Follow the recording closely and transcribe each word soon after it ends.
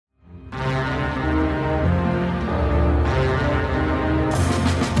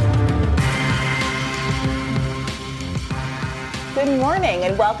Good morning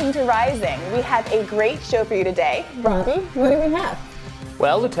and welcome to Rising. We have a great show for you today. Robbie, what do we have?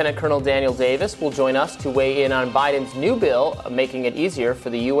 Well, Lieutenant Colonel Daniel Davis will join us to weigh in on Biden's new bill making it easier for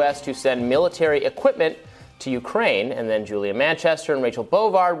the U.S. to send military equipment to Ukraine. And then Julia Manchester and Rachel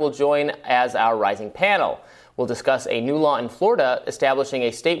Bovard will join as our Rising panel. We'll discuss a new law in Florida establishing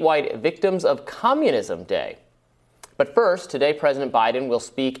a statewide Victims of Communism Day. But first, today President Biden will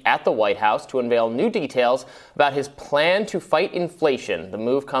speak at the White House to unveil new details about his plan to fight inflation. The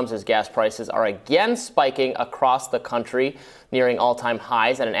move comes as gas prices are again spiking across the country, nearing all-time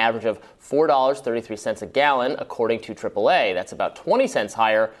highs at an average of $4.33 a gallon, according to AAA. That's about 20 cents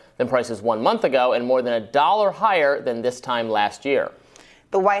higher than prices 1 month ago and more than $1 higher than this time last year.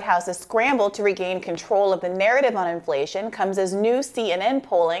 The White House's scramble to regain control of the narrative on inflation comes as new CNN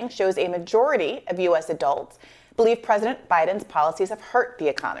polling shows a majority of U.S. adults believe President Biden's policies have hurt the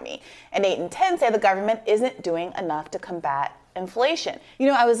economy. And 8 in 10 say the government isn't doing enough to combat inflation. You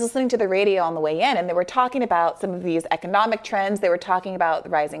know, I was listening to the radio on the way in, and they were talking about some of these economic trends. They were talking about the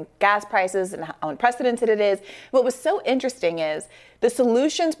rising gas prices and how unprecedented it is. What was so interesting is the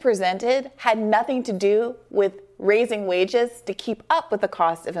solutions presented had nothing to do with raising wages to keep up with the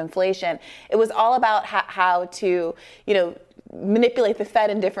cost of inflation. It was all about how to, manipulate the Fed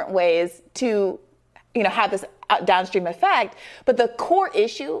in different ways to, have this downstream effect. But the core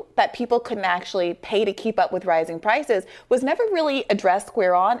issue that people couldn't actually pay to keep up with rising prices was never really addressed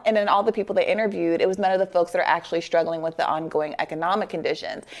square on. And in all the people they interviewed, it was none of the folks that are actually struggling with the ongoing economic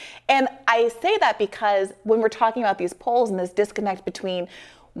conditions. And I say that because when we're talking about these polls and this disconnect between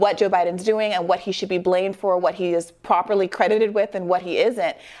what Joe Biden's doing and what he should be blamed for, what he is properly credited with and what he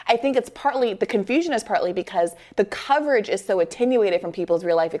isn't, I think the confusion is partly because the coverage is so attenuated from people's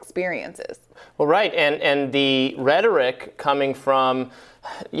real life experiences. Well, right. And the rhetoric coming from,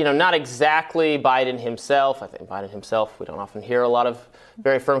 not exactly Biden himself. I think Biden himself, we don't often hear a lot of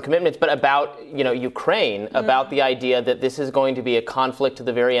very firm commitments, but about, Ukraine, about the idea that this is going to be a conflict to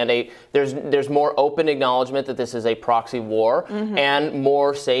the very end. There's more open acknowledgement that this is a proxy war and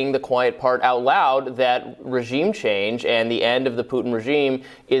more saying the quiet part out loud that regime change and the end of the Putin regime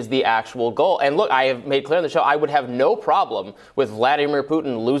is the actual goal. And look, I have made clear on the show, I would have no problem with Vladimir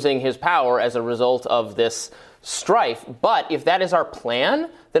Putin losing his power as a result of this strife. But if that is our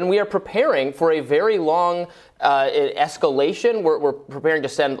plan, then we are preparing for a very long escalation. We're preparing to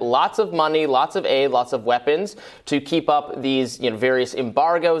send lots of money, lots of aid, lots of weapons to keep up these various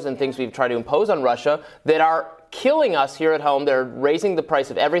embargoes and things we've tried to impose on Russia that are killing us here at home. They're raising the price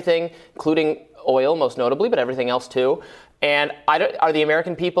of everything, including oil most notably, but everything else too. And are the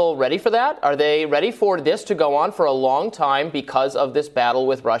American people ready for that? Are they ready for this to go on for a long time because of this battle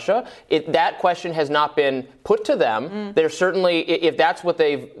with Russia? That question has not been put to them. They're certainly, if that's what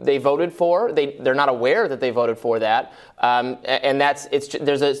they voted for, they're not aware that they voted for that. And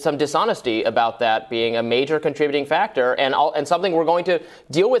there's some dishonesty about that being a major contributing factor and something we're going to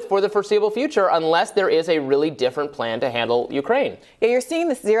deal with for the foreseeable future unless there is a really different plan to handle Ukraine. Yeah, you're seeing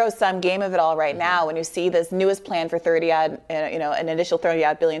this zero-sum game of it all right now when you see this newest plan for an initial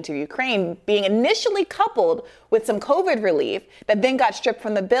 $30-odd billion to Ukraine being initially coupled with some COVID relief that then got stripped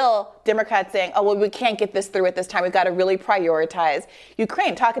from the bill. Democrats saying, oh, well, we can't get this through at this time. We've got to really prioritize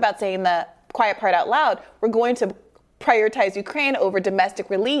Ukraine. Talk about saying the quiet part out loud. We're going to prioritize Ukraine over domestic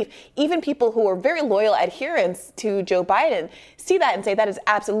relief. Even people who are very loyal adherents to Joe Biden see that and say that is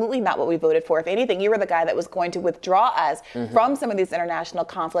absolutely not what we voted for. If anything, you were the guy that was going to withdraw us from some of these international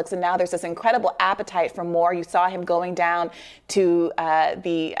conflicts. And now there's this incredible appetite for more. You saw him going down to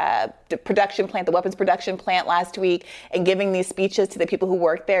the production plant, the weapons production plant last week, and giving these speeches to the people who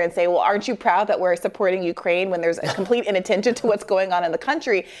work there and say, well, aren't you proud that we're supporting Ukraine when there's a complete inattention to what's going on in the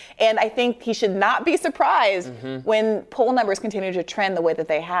country? And I think he should not be surprised when poll numbers continue to trend the way that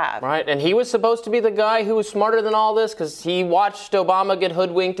they have. Right, and he was supposed to be the guy who was smarter than all this because he watched Obama get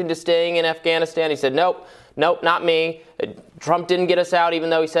hoodwinked into staying in Afghanistan. He said, nope, not me. Trump didn't get us out even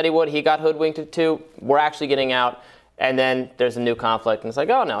though he said he would. He got hoodwinked too. We're actually getting out. And then there's a new conflict, and it's like,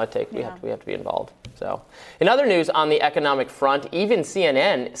 oh, no, we have to be involved. So, in other news on the economic front, even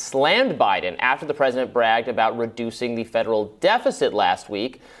CNN slammed Biden after the president bragged about reducing the federal deficit last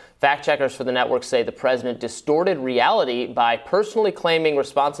week. Fact checkers for the network say the president distorted reality by personally claiming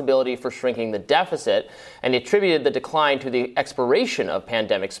responsibility for shrinking the deficit and attributed the decline to the expiration of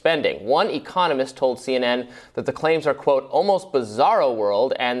pandemic spending. One economist told CNN that the claims are, quote, almost bizarro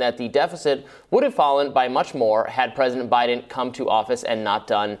world and that the deficit would have fallen by much more had President Biden come to office and not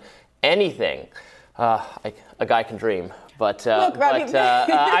done anything. A guy can dream. But, Look, Robbie,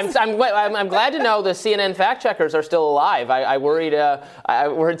 I'm glad to know the CNN fact checkers are still alive. I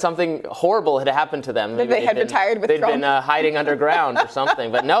worried something horrible had happened to them. They had retired with Trump. They'd been hiding underground or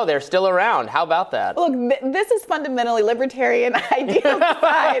something. But no, they're still around. How about that? Look, this is fundamentally libertarian ideal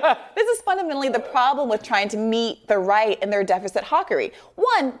side. This is fundamentally the problem with trying to meet the right in their deficit hawkery.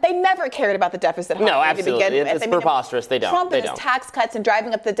 One, they never cared about the deficit hawkery. No, absolutely. To begin with. It's preposterous. They don't. Trump and his tax cuts and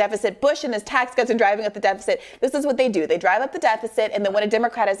driving up the deficit. Bush and his tax cuts and driving up the deficit. This is what they do. They drive up the deficit, and then when a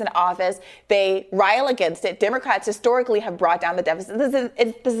Democrat is in office, they rile against it. Democrats historically have brought down the deficit. This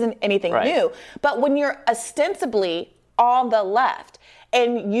isn't anything new. But when you're ostensibly on the left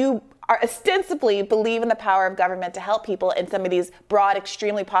and you are ostensibly believe in the power of government to help people in some of these broad,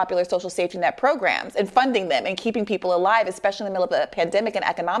 extremely popular social safety net programs and funding them and keeping people alive, especially in the middle of a pandemic and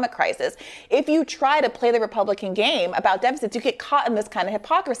economic crisis. If you try to play the Republican game about deficits, you get caught in this kind of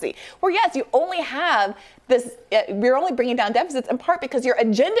hypocrisy where, yes, you only have this, you're only bringing down deficits in part because your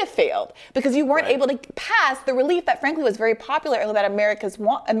agenda failed, because you weren't able to pass the relief that frankly was very popular and that Americans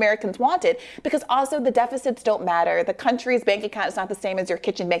wanted, because also the deficits don't matter. The country's bank account is not the same as your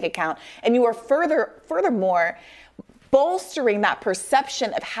kitchen bank account. And you are furthermore bolstering that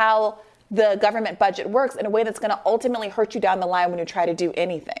perception of how the government budget works in a way that's going to ultimately hurt you down the line when you try to do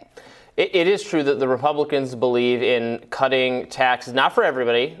anything. It is true that the Republicans believe in cutting taxes, not for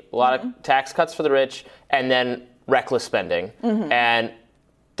everybody, a lot of tax cuts for the rich, and then reckless spending. And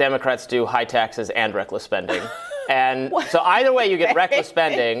Democrats do high taxes and reckless spending. And so either way, you get reckless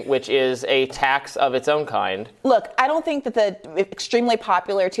spending, which is a tax of its own kind. Look, I don't think that the extremely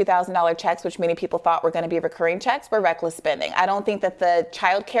popular $2,000 checks, which many people thought were going to be recurring checks, were reckless spending. I don't think that the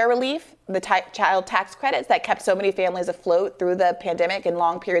child care relief, the child tax credits that kept so many families afloat through the pandemic and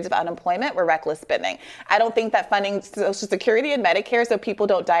long periods of unemployment were reckless spending. I don't think that funding Social Security and Medicare so people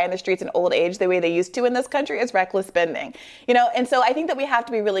don't die in the streets in old age the way they used to in this country is reckless spending. And so I think that we have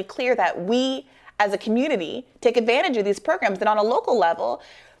to be really clear that we, as a community, take advantage of these programs. And on a local level,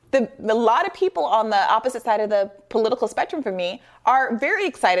 a lot of people on the opposite side of the political spectrum from me are very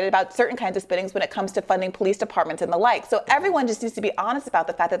excited about certain kinds of spendings when it comes to funding police departments and the like. So everyone just needs to be honest about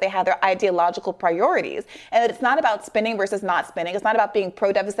the fact that they have their ideological priorities and that it's not about spending versus not spending. It's not about being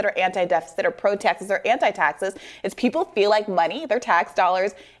pro-deficit or anti-deficit or pro-taxes or anti-taxes. It's people feel like money, their tax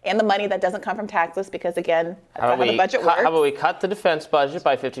dollars, and the money that doesn't come from taxes because, again, that's not how the budget works. How about we cut the defense budget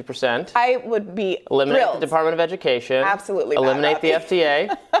by 50%? I would be Eliminate thrilled. the Department of Education. Absolutely Eliminate not, the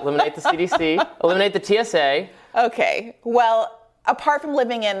FDA. Eliminate the CDC. Eliminate the TSA. Okay, well, apart from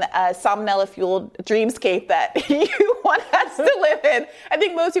living in a salmonella-fueled dreamscape that you want us to live in, I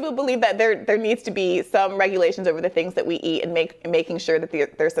think most people believe that there needs to be some regulations over the things that we eat and making sure that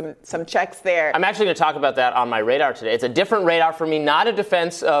there's some checks there. I'm actually going to talk about that on my radar today. It's a different radar for me, not a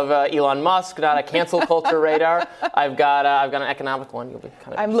defense of Elon Musk, not a cancel culture radar. I've got an economic one. You'll be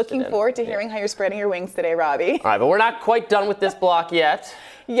kind of. I'm looking forward to hearing how you're spreading your wings today, Robbie. All right, but we're not quite done with this block yet.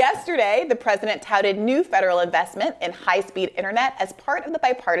 Yesterday, the president touted new federal investment in high-speed internet as part of the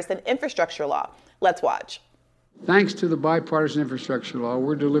bipartisan infrastructure law. Let's watch. Thanks to the bipartisan infrastructure law,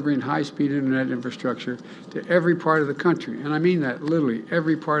 we're delivering high-speed internet infrastructure to every part of the country. And I mean that literally,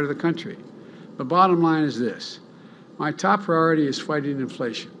 every part of the country. The bottom line is this. My top priority is fighting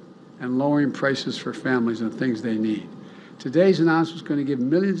inflation and lowering prices for families and things they need. Today's announcement is going to give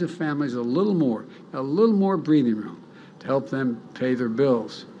millions of families a little more breathing room to help them pay their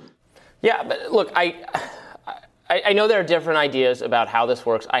bills. Yeah, but look, I know there are different ideas about how this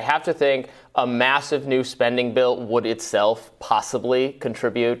works. I have to think a massive new spending bill would itself possibly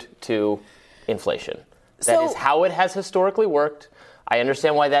contribute to inflation. That is how it has historically worked. I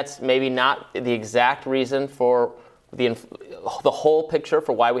understand why that's maybe not the exact reason for the whole picture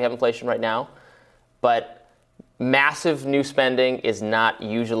for why we have inflation right now, but massive new spending is not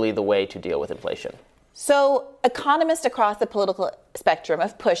usually the way to deal with inflation. So economists across the political spectrum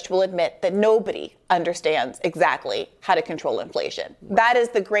have pushed will admit that nobody understands exactly how to control inflation. That is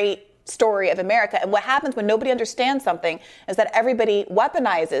the great story of America. And what happens when nobody understands something is that everybody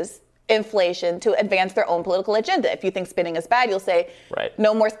weaponizes inflation to advance their own political agenda. If you think spending is bad, you'll say,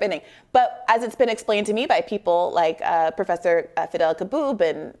 no more spending. But as it's been explained to me by people like Professor Fidel Kaboub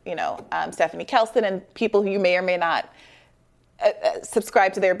and Stephanie Kelson and people who you may or may not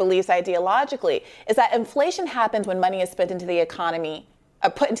subscribe to their beliefs ideologically, is that inflation happens when money is spent into the economy,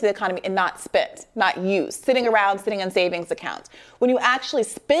 put into the economy and not spent, not used, sitting in savings accounts. When you actually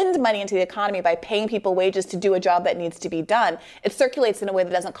spend money into the economy by paying people wages to do a job that needs to be done, it circulates in a way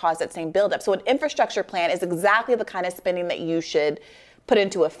that doesn't cause that same buildup. So an infrastructure plan is exactly the kind of spending that you should put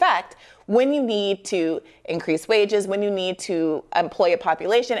into effect when you need to increase wages, when you need to employ a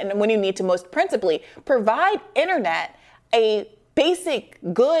population, and when you need to most principally provide internet a basic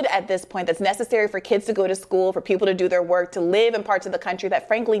good at this point that's necessary for kids to go to school, for people to do their work, to live in parts of the country that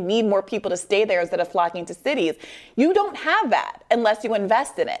frankly need more people to stay there instead of flocking to cities. You don't have that unless you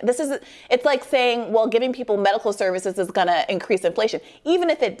invest in it. It's like saying, well, giving people medical services is going to increase inflation. Even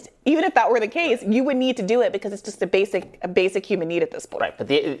if that were the case, you would need to do it because it's just a basic human need at this point. Right, but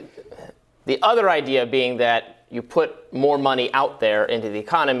the other idea being that you put more money out there into the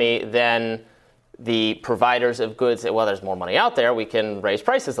economy than the providers of goods say, well, there's more money out there, we can raise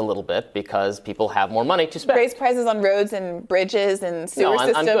prices a little bit because people have more money to spend. Raise prices on roads and bridges and sewer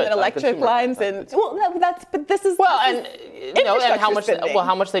systems and electric lines and but this is and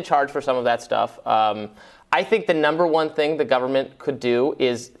how much they charge for some of that stuff. I think the number one thing the government could do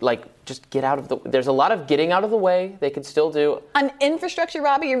is just get out of the. There's a lot of getting out of the way they could still do. On infrastructure,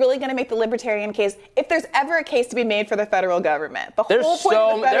 Robbie, you're really going to make the libertarian case. If there's ever a case to be made for the federal government, there's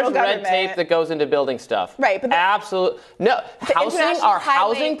red tape that goes into building stuff. Right, but absolutely no.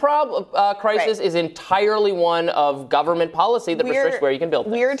 Housing crisis is entirely one of government policy that restricts where you can build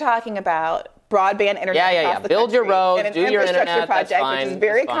things. We're talking about broadband internet across the build country, your roads, and do your internet. Project, that's fine.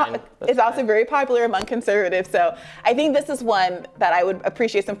 Which is it's also very popular among conservatives. So I think this is one that I would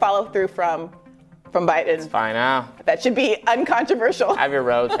appreciate some follow through from Biden. It's fine now. That should be uncontroversial. Have your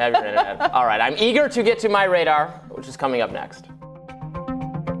roads, have your internet. All right, I'm eager to get to my radar, which is coming up next.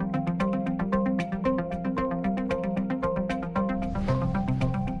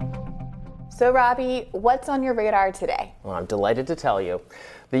 So, Robbie, what's on your radar today? Well, I'm delighted to tell you.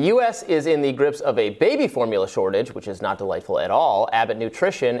 The U.S. is in the grips of a baby formula shortage, which is not delightful at all. Abbott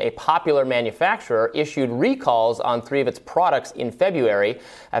Nutrition, a popular manufacturer, issued recalls on 3 of its products in February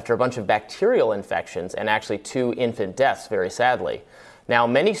after a bunch of bacterial infections and actually 2 infant deaths, very sadly. Now,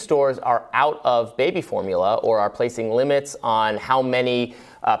 many stores are out of baby formula or are placing limits on how many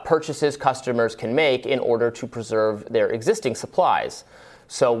purchases customers can make in order to preserve their existing supplies.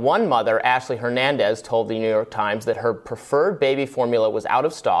 So one mother, Ashley Hernandez, told the New York Times that her preferred baby formula was out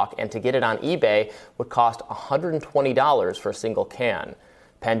of stock and to get it on eBay would cost $120 for a single can.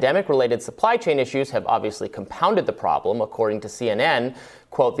 Pandemic-related supply chain issues have obviously compounded the problem. According to CNN,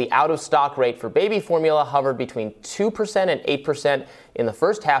 quote, the out-of-stock rate for baby formula hovered between 2% and 8% in the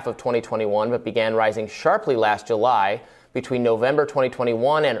first half of 2021, but began rising sharply last July. Between November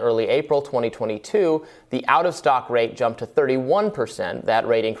 2021 and early April 2022, the out-of-stock rate jumped to 31%. That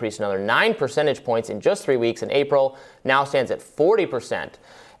rate increased another 9 percentage points in just 3 weeks in April, now stands at 40%.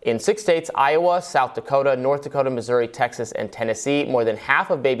 In 6 states, Iowa, South Dakota, North Dakota, Missouri, Texas, and Tennessee, more than half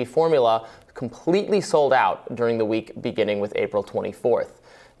of baby formula completely sold out during the week beginning with April 24th.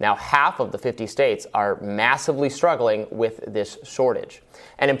 Now, half of the 50 states are massively struggling with this shortage.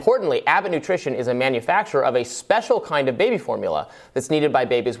 And importantly, Abbott Nutrition is a manufacturer of a special kind of baby formula that's needed by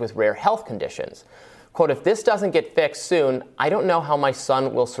babies with rare health conditions. Quote, if this doesn't get fixed soon, I don't know how my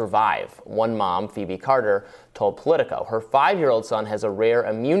son will survive, one mom, Phoebe Carter, told Politico. Her 5-year-old son has a rare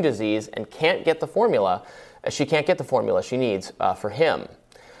immune disease and can't get the formula. She can't get the formula she needs for him.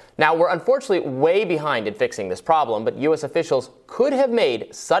 Now, we're unfortunately way behind in fixing this problem, but U.S. officials could have made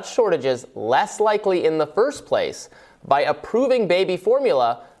such shortages less likely in the first place by approving baby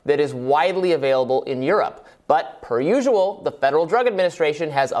formula that is widely available in Europe. But, per usual, the Federal Drug Administration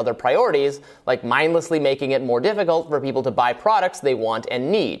has other priorities, like mindlessly making it more difficult for people to buy products they want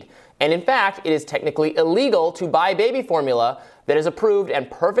and need. And in fact, it is technically illegal to buy baby formula that is approved and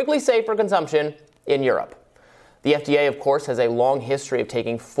perfectly safe for consumption in Europe. The FDA, of course, has a long history of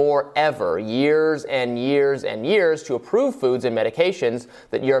taking forever, years and years and years, to approve foods and medications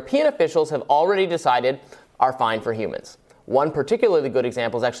that European officials have already decided are fine for humans. One particularly good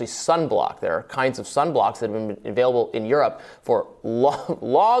example is actually sunblock. There are kinds of sunblocks that have been available in Europe for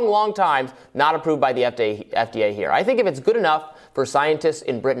long times, not approved by the FDA here. I think if it's good enough for scientists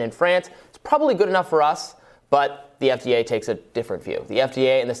in Britain and France, it's probably good enough for us, but the FDA takes a different view. The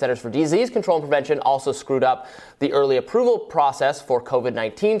FDA and the Centers for Disease Control and Prevention also screwed up the early approval process for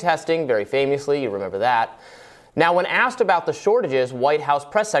COVID-19 testing, very famously, you remember that. Now, when asked about the shortages, White House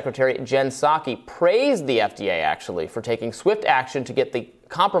Press Secretary Jen Psaki praised the FDA, actually, for taking swift action to get the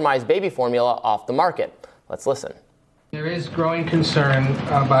compromised baby formula off the market. Let's listen. There is growing concern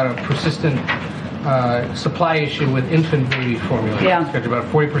about a persistent supply issue with infant baby formula. Yeah. There's about a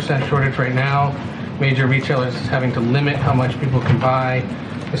 40% shortage right now. Major retailers having to limit how much people can buy,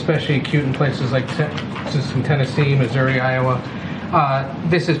 especially acute in places like Texas and Tennessee, Missouri, Iowa.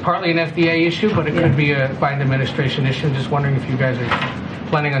 This is partly an FDA issue, but it could be a Biden administration issue. I'm just wondering if you guys are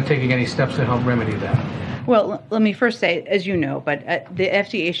planning on taking any steps to help remedy that? Well, let me first say, as you know, but the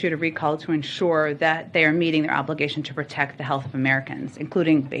FDA issued a recall to ensure that they are meeting their obligation to protect the health of Americans,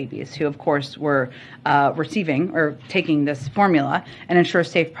 including babies, who, of course, were receiving or taking this formula, and ensure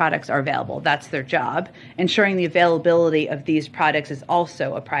safe products are available. That's their job. Ensuring the availability of these products is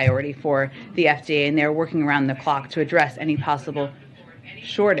also a priority for the FDA, and they're working around the clock to address any possible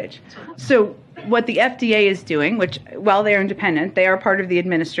shortage. So what the FDA is doing, which, while they are independent, they are part of the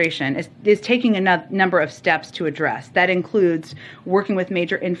administration, is taking a number of steps to address. That includes working with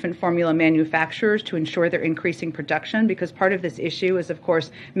major infant formula manufacturers to ensure they're increasing production, because part of this issue is, of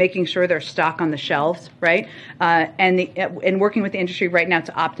course, making sure there's stock on the shelves, right? And working with the industry right now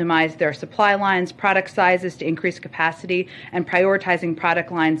to optimize their supply lines, product sizes to increase capacity, and prioritizing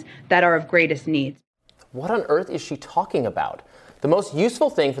product lines that are of greatest need. What on earth is she talking about? The most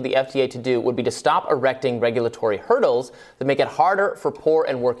useful thing for the FDA to do would be to stop erecting regulatory hurdles that make it harder for poor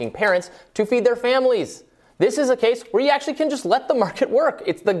and working parents to feed their families. This is a case where you actually can just let the market work.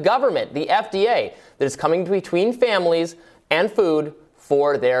 It's the government, the FDA, that is coming between families and food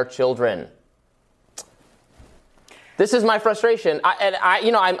for their children. This is my frustration.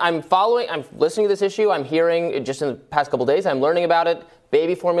 I'm listening to this issue. I'm hearing just in the past couple days, I'm learning about it.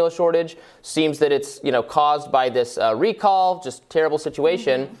 Baby formula shortage. Seems that it's caused by this recall, just terrible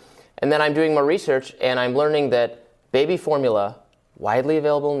situation. Mm-hmm. And then I'm doing more research, and I'm learning that baby formula, widely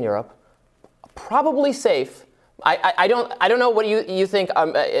available in Europe, probably safe. I don't know what you think.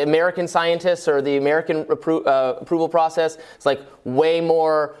 American scientists or the American approval process is like way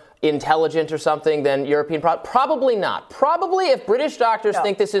more intelligent or something than European. Probably not. Probably if British doctors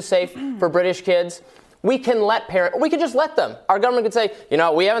think this is safe for British kids, we can just let them. Our government could say,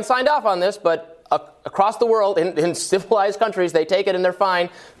 we haven't signed off on this, but across the world, in civilized countries, they take it and they're fine.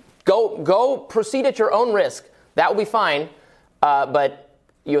 Go proceed at your own risk. That will be fine. But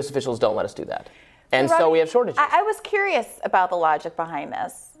U.S. officials don't let us do that. And so we have shortages. I was curious about the logic behind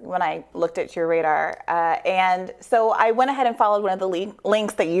this when I looked at your radar. And so I went ahead and followed one of the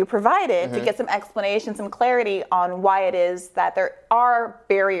links that you provided to get some explanation, some clarity on why it is that there are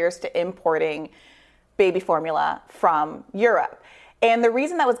barriers to importing baby formula from Europe. And the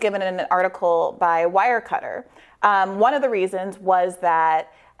reason that was given in an article by Wirecutter, one of the reasons was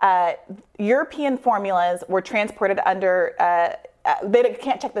that European formulas were transported under, they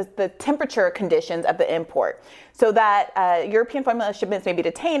can't check the temperature conditions of the import. So that European formula shipments may be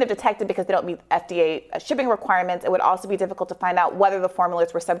detained if detected because they don't meet FDA shipping requirements. It would also be difficult to find out whether the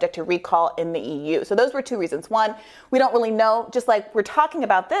formulas were subject to recall in the EU. So those were two reasons. One, we don't really know, just like we're talking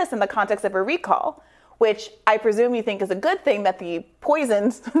about this in the context of a recall, which I presume you think is a good thing, that the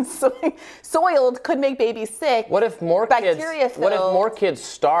poisons soiled could make babiys sick. What if more kids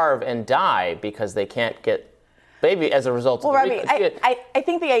starve and die because they can't get baby as a result of the recall? I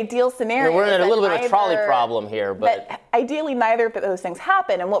think the ideal scenario we're in a little bit of a trolley problem here, but ideally neither of those things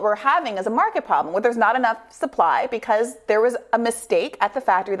happen. And what we're having is a market problem where there's not enough supply because there was a mistake at the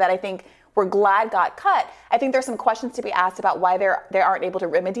factory that I think we're glad got cut. I think there's some questions to be asked about why they aren't able to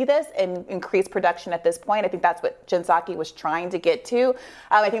remedy this and increase production at this point. I think that's what Jen Psaki was trying to get to.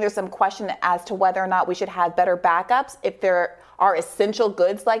 I think there's some question as to whether or not we should have better backups if there are essential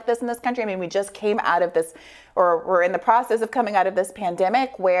goods like this in this country. I mean, we just came out of this, or we're in the process of coming out of this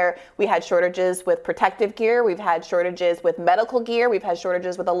pandemic where we had shortages with protective gear, we've had shortages with medical gear, we've had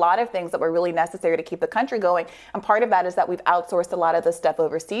shortages with a lot of things that were really necessary to keep the country going. And part of that is that we've outsourced a lot of this stuff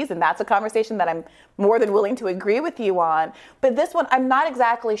overseas, and that's a conversation that I'm more than willing to agree with you on. But this one, I'm not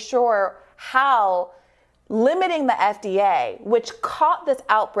exactly sure how limiting the FDA, which caught this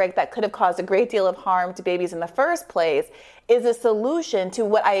outbreak that could have caused a great deal of harm to babies in the first place, is a solution to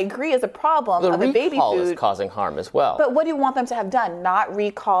what I agree is a problem of a baby food. The recall is causing harm as well. But what do you want them to have done? Not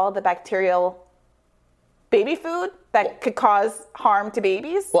recall the bacterial baby food that could cause harm to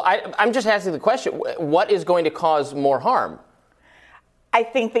babies? Well, I'm just asking the question, what is going to cause more harm? I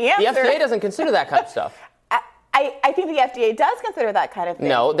think the answer... The FDA doesn't consider that kind of stuff. I think the FDA does consider that kind of thing.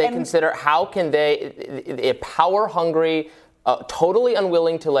 No, they consider how can a power-hungry, totally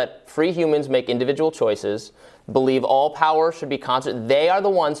unwilling to let free humans make individual choices, believe all power should be constant. They are the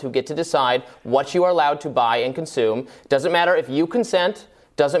ones who get to decide what you are allowed to buy and consume. Doesn't matter if you consent.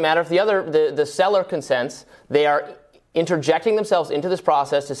 Doesn't matter if the seller consents. They are interjecting themselves into this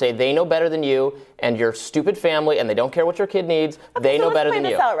process to say they know better than you and your stupid family, and they don't care what your kid needs. Okay, they know better than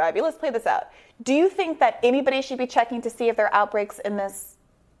you. Let's play this out, Robbie. Let's play this out. Do you think that anybody should be checking to see if there are outbreaks in this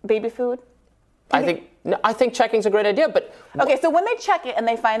baby food? I think checking's a great idea, but... Okay, so when they check it and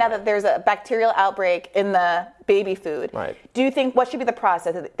they find out that there's a bacterial outbreak in the baby food, do you think what should be the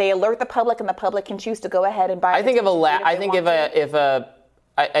process? They alert the public and the public can choose to go ahead and buy it? I think if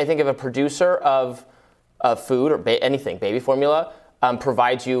I think if a producer of food or anything, baby formula,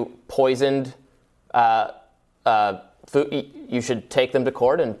 provides you poisoned food, you should take them to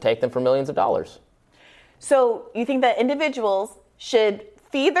court and take them for millions of dollars. So you think that individuals should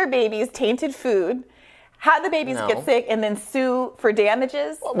feed their babies tainted food, have the babies get sick, and then sue for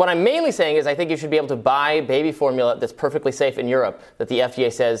damages? What I'm mainly saying is I think you should be able to buy baby formula that's perfectly safe in Europe that the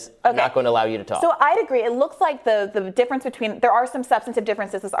FDA says I'm not going to allow you to talk. So I'd agree. It looks like the difference between, there are some substantive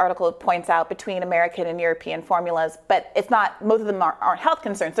differences, this article points out, between American and European formulas, but it's not, most of them aren't health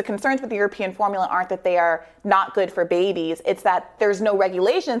concerns. The concerns with the European formula aren't that they are not good for babies. It's that there's no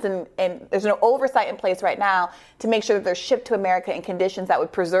regulations and there's no oversight in place right now to make sure that they're shipped to America in conditions that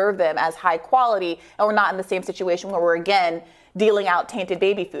would preserve them as high quality, and we're not in the same situation where we're again dealing out tainted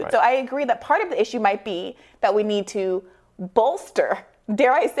baby food. Right. So I agree that part of the issue might be that we need to bolster,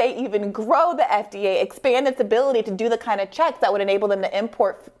 dare I say even grow the FDA, expand its ability to do the kind of checks that would enable them to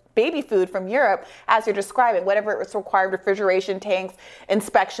import baby food from Europe, as you're describing, whatever is required, refrigeration tanks,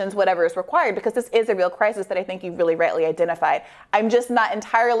 inspections, whatever is required, because this is a real crisis that I think you've really rightly identified. I'm just not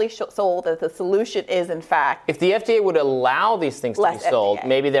entirely sold that the solution is, in fact, if the FDA would allow these things to be sold,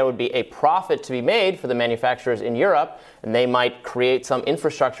 maybe there would be a profit to be made for the manufacturers in Europe, and they might create some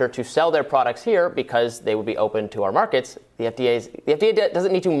infrastructure to sell their products here because they would be open to our markets. The FDA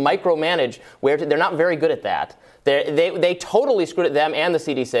doesn't need to micromanage they're not very good at that. They totally screwed it, them and the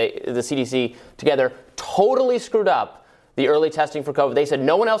CDC together totally screwed up the early testing for COVID. They said,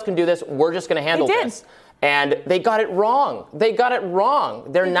 no one else can do this. We're just going to handle this. And they got it wrong. They're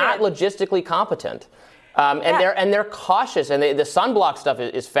not logistically competent. They're cautious. And the sunblock stuff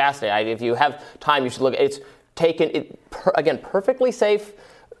is fascinating. If you have time, you should look. It's again, perfectly safe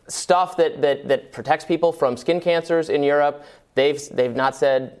stuff that protects people from skin cancers in Europe. They've not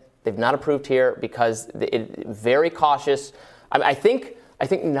said. They've not approved here because very cautious. I think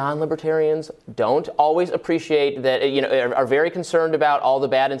non-libertarians don't always appreciate that. Are very concerned about all the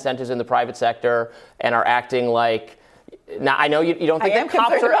bad incentives in the private sector and are acting like. Now I know you don't think that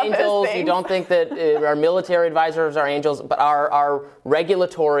cops are angels. You don't think that our military advisors are angels, but our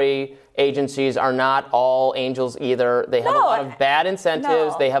regulatory agencies are not all angels either. They have a lot of bad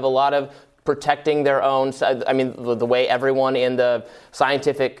incentives. They have a lot of protecting their own. I mean, the way everyone in the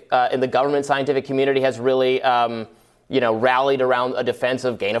in the government scientific community has really, rallied around a defense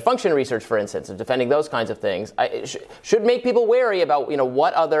of gain-of-function research, for instance, of defending those kinds of things. Should make people wary about,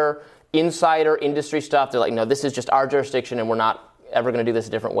 what other insider industry stuff. They're like, no, this is just our jurisdiction, and we're not ever going to do this a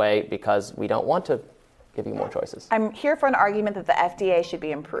different way because we don't want to give you more choices. I'm here for an argument that the FDA should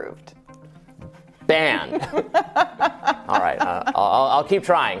be improved. Banned. All right, I'll keep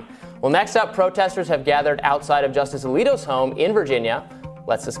trying. Well, next up, protesters have gathered outside of Justice Alito's home in Virginia.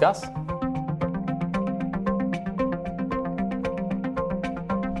 Let's discuss.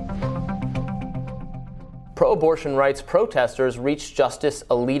 Pro-abortion rights protesters reached Justice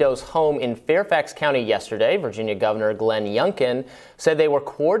Alito's home in Fairfax County yesterday. Virginia Governor Glenn Youngkin said they were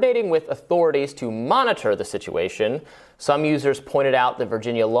coordinating with authorities to monitor the situation. Some users pointed out that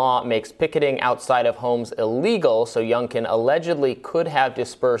Virginia law makes picketing outside of homes illegal, so Youngkin allegedly could have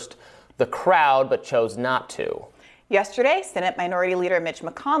dispersed the crowd but chose not to. Yesterday, Senate Minority Leader Mitch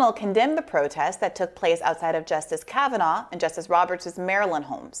McConnell condemned the protest that took place outside of Justice Kavanaugh and Justice Roberts' Maryland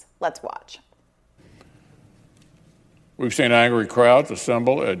homes. Let's watch. We've seen angry crowds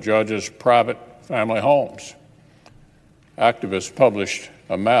assemble at judges' private family homes. Activists published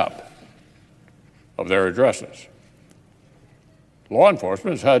a map of their addresses. Law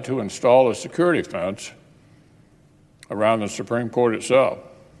enforcement has had to install a security fence around the Supreme Court itself.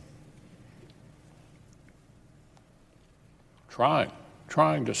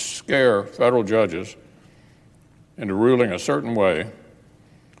 Trying to scare federal judges into ruling a certain way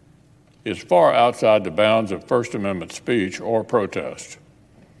is far outside the bounds of First Amendment speech or protest.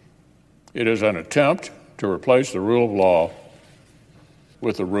 It is an attempt to replace the rule of law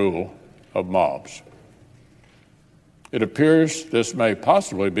with the rule of mobs. It appears this may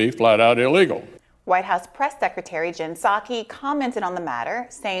possibly be flat out illegal. White House Press Secretary Jen Psaki commented on the matter,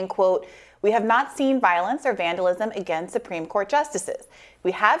 saying, quote, "We have not seen violence or vandalism against Supreme Court justices.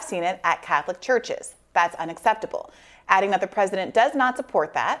 We have seen it at Catholic churches. That's unacceptable," adding that the president does not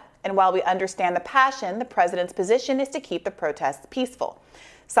support that. And while we understand the passion, the president's position is to keep the protests peaceful.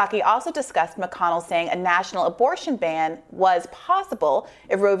 Psaki also discussed McConnell saying a national abortion ban was possible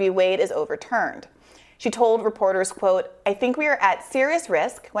if Roe v. Wade is overturned. She told reporters, quote, "I think we are at serious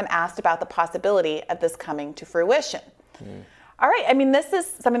risk when asked about the possibility of this coming to fruition." All right. I mean, this is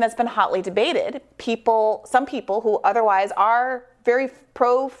something that's been hotly debated. Some people who otherwise are very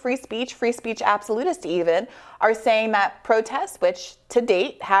pro free speech absolutist even, are saying that protests, which to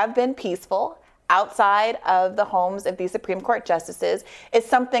date have been peaceful outside of the homes of these Supreme Court justices, is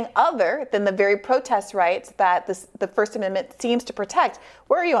something other than the very protest rights that the First Amendment seems to protect.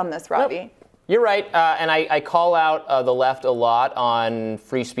 Where are you on this, Robbie? Nope. You're right, and I call out the left a lot on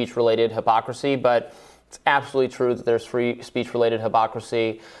free speech-related hypocrisy, but it's absolutely true that there's free speech-related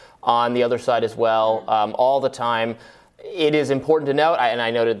hypocrisy on the other side as well, all the time. It is important to note, and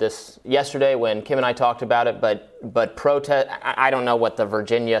I noted this yesterday when Kim and I talked about it, but protest, I don't know what the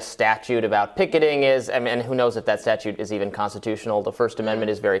Virginia statute about picketing is, and who knows if that statute is even constitutional. The First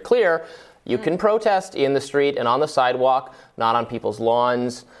Amendment is very clear. You can protest in the street and on the sidewalk, not on people's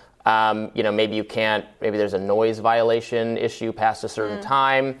lawns. Maybe you can't, maybe there's a noise violation issue past a certain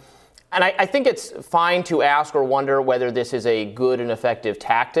time. And I think it's fine to ask or wonder whether this is a good and effective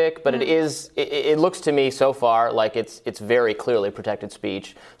tactic, but it looks to me so far like it's very clearly protected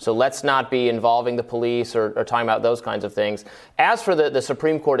speech. So let's not be involving the police or talking about those kinds of things. As for the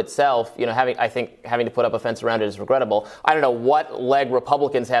Supreme Court itself, having to put up a fence around it is regrettable. I don't know what leg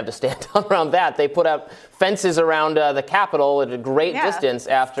Republicans have to stand on around that. They put up fences around the Capitol at a great distance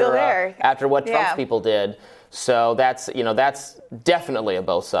after what Trump's people did. So that's definitely a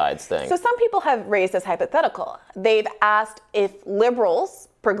both sides thing. So some people have raised this hypothetical. They've asked if liberals,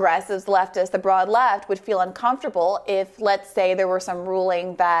 progressives, leftists, the broad left would feel uncomfortable if, let's say, there were some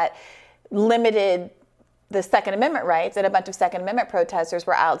ruling that limited the Second Amendment rights and a bunch of Second Amendment protesters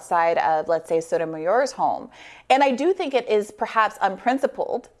were outside of, let's say, Sotomayor's home. And I do think it is perhaps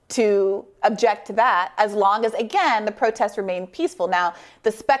unprincipled to object to that as long as, again, the protests remain peaceful. Now,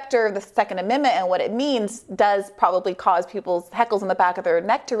 the specter of the Second Amendment and what it means does probably cause people's heckles in the back of their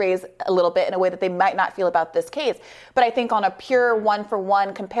neck to raise a little bit in a way that they might not feel about this case. But I think on a pure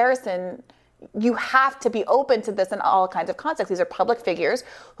one-for-one comparison, you have to be open to this in all kinds of contexts. These are public figures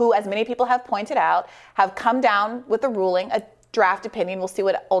who, as many people have pointed out, have come down with a ruling, a draft opinion. We'll see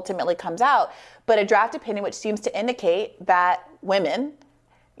what ultimately comes out. But a draft opinion which seems to indicate that women,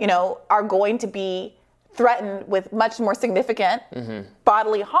 are going to be threatened with much more significant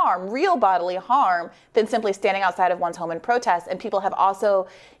bodily harm, real bodily harm, than simply standing outside of one's home and protest. And people have also,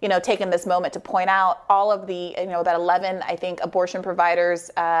 taken this moment to point out all of the, that 11, I think, abortion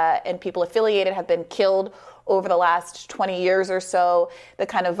providers and people affiliated have been killed over the last 20 years or so, the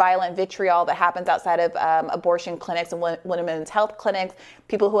kind of violent vitriol that happens outside of abortion clinics and women's health clinics,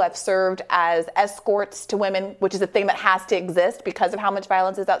 people who have served as escorts to women, which is a thing that has to exist because of how much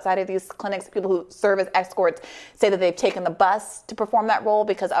violence is outside of these clinics. People who serve as escorts say that they've taken the bus to perform that role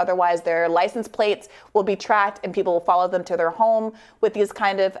because otherwise their license plates will be tracked and people will follow them to their home with these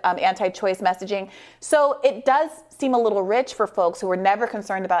kind of anti-choice messaging. So it does seem a little rich for folks who were never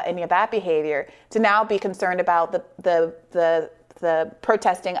concerned about any of that behavior to now be concerned about the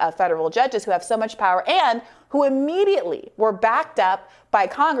protesting of federal judges who have so much power and who immediately were backed up by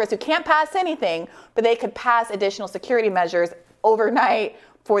Congress, who can't pass anything, but they could pass additional security measures overnight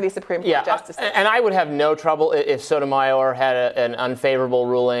for the Supreme Court justices. And I would have no trouble if Sotomayor had an unfavorable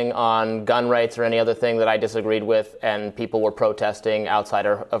ruling on gun rights or any other thing that I disagreed with and people were protesting outside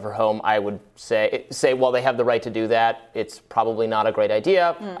of her home. I would say, well, they have the right to do that. It's probably not a great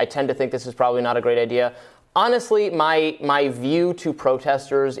idea. I tend to think this is probably not a great idea. Honestly, my view to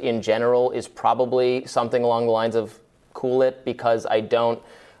protesters in general is probably something along the lines of cool it, because they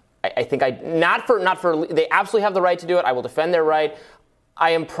absolutely have the right to do it. I will defend their right.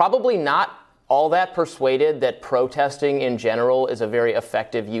 I am probably not all that persuaded that protesting in general is a very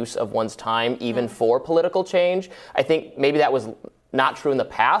effective use of one's time, even for political change. I think maybe that was not true in the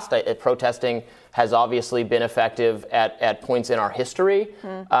past. Protesting has obviously been effective at points in our history.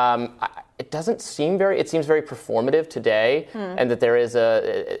 It seems very performative today, and that there is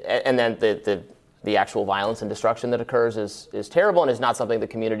and then the actual violence and destruction that occurs is terrible and is not something that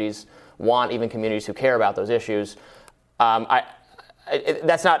communities want, even communities who care about those issues.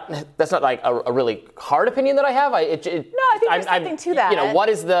 That's not like a really hard opinion that I have. I think there's something to that. What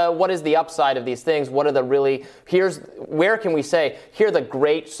is the upside of these things? What are where can we say, here are the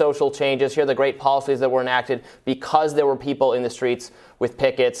great social changes, here are the great policies that were enacted because there were people in the streets with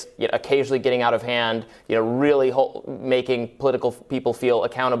pickets, occasionally getting out of hand, really making political people feel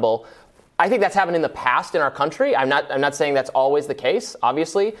accountable. I think that's happened in the past in our country. I'm not saying that's always the case,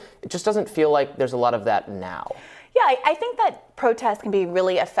 obviously. It just doesn't feel like there's a lot of that now. Yeah, I think that protests can be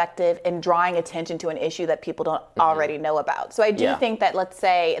really effective in drawing attention to an issue that people don't already know about. So I do think that, let's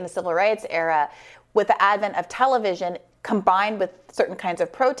say, in the civil rights era, with the advent of television, combined with certain kinds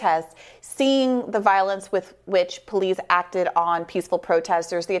of protests, seeing the violence with which police acted on peaceful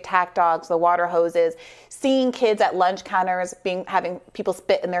protesters, the attack dogs, the water hoses, seeing kids at lunch counters having people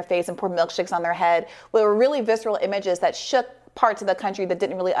spit in their face and pour milkshakes on their head, were really visceral images that shook parts of the country that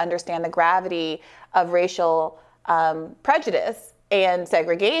didn't really understand the gravity of racial prejudice and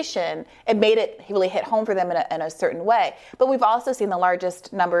segregation. It made it really hit home for them in a certain way. But we've also seen the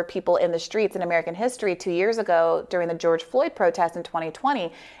largest number of people in the streets in American history 2 years ago during the George Floyd protests in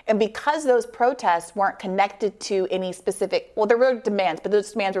 2020. And because those protests weren't connected to any specific, well, there were demands, but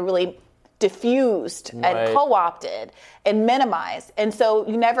those demands were really diffused and co-opted and minimized. And so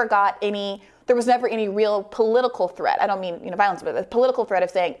there was never any real political threat. I don't mean violence, but a political threat of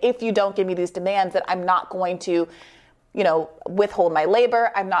saying, if you don't give me these demands, that I'm not going to withhold my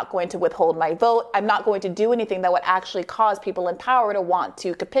labor, I'm not going to withhold my vote, I'm not going to do anything that would actually cause people in power to want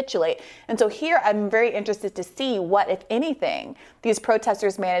to capitulate. And so here I'm very interested to see what, if anything, these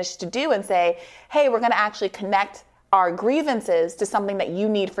protesters managed to do and say, hey, we're going to actually connect our grievances to something that you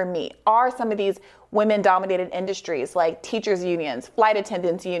need from me. Are some of these women-dominated industries like teachers' unions, flight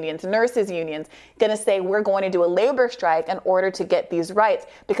attendants' unions, nurses' unions going to say we're going to do a labor strike in order to get these rights?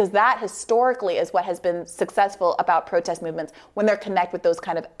 Because that historically is what has been successful about protest movements, when they're connected with those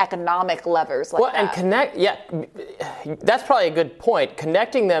kind of economic levers like that. That's probably a good point.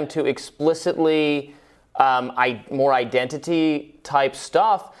 Connecting them to explicitly more identity type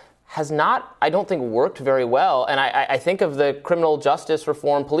stuff has not, I don't think, worked very well. And I think of the criminal justice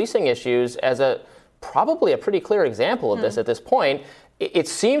reform policing issues as probably a pretty clear example of this at this point. It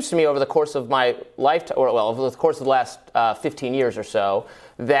seems to me over the course of my lifetime, over the course of the last 15 years or so,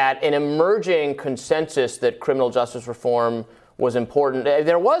 that an emerging consensus that criminal justice reform was important.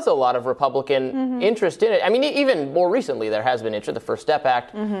 There was a lot of Republican interest in it. I mean, even more recently, there has been interest, the First Step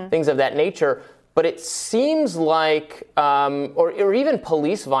Act, things of that nature. But it seems like, or even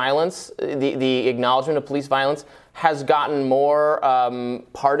police violence, the acknowledgement of police violence has gotten more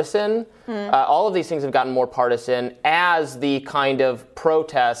partisan. All of these things have gotten more partisan as the kind of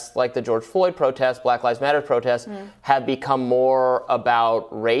protests, like the George Floyd protests, Black Lives Matter protests, have become more about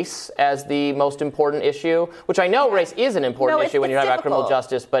race as the most important issue, which I know race is an important issue when you're talking about criminal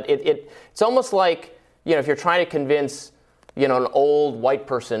justice, but it's almost like, if you're trying to convince an old white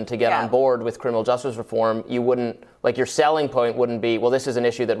person to get on board with criminal justice reform, you wouldn't, your selling point wouldn't be, well, this is an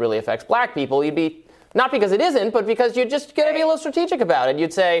issue that really affects black people. You'd be, not because it isn't, but because you're just going to be a little strategic about it.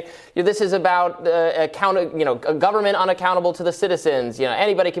 You'd say, this is about a government unaccountable to the citizens.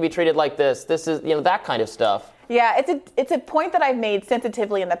 Anybody can be treated like this. This is, that kind of stuff. Yeah, it's a point that I've made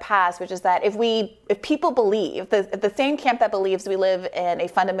sensitively in the past, which is that if people believe, if the same camp that believes we live in a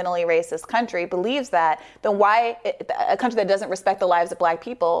fundamentally racist country believes that, then why, a country that doesn't respect the lives of black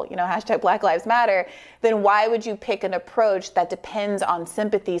people, hashtag Black Lives Matter, then why would you pick an approach that depends on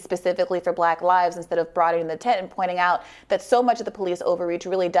sympathy specifically for black lives instead of broadening the tent and pointing out that so much of the police overreach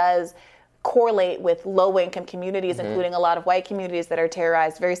really does correlate with low-income communities, including a lot of white communities that are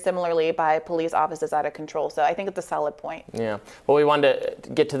terrorized very similarly by police officers out of control. So I think it's a solid point. Yeah. Well, we wanted to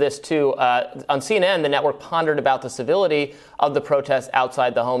get to this, too. On CNN, the network pondered about the civility of the protests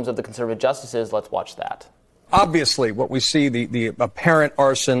outside the homes of the conservative justices. Let's watch that. Obviously, what we see, the apparent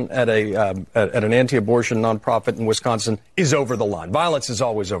arson at an anti-abortion nonprofit in Wisconsin is over the line. Violence is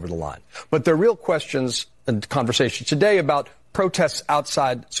always over the line. But there are real questions and conversations today about protests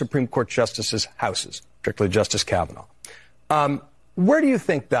outside Supreme Court justices' houses, particularly Justice Kavanaugh. Where do you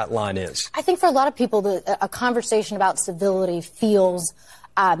think that line is? I think for a lot of people, a conversation about civility feels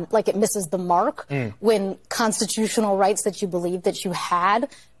like it misses the mark when constitutional rights that you believe that you had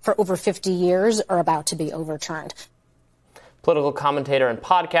for over 50 years are about to be overturned. Political commentator and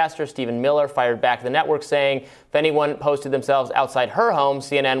podcaster Stephen Miller fired back at the network, saying if anyone posted themselves outside her home,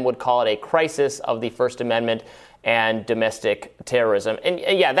 CNN would call it a crisis of the First Amendment and domestic terrorism. And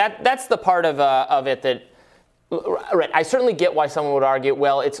that's the part of it that, right, I certainly get why someone would argue,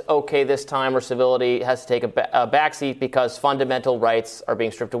 well, it's okay this time, or civility has to take a backseat because fundamental rights are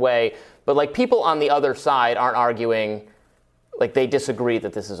being stripped away. But people on the other side aren't arguing, they disagree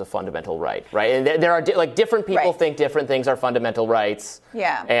that this is a fundamental right? And there are different people think different things are fundamental rights.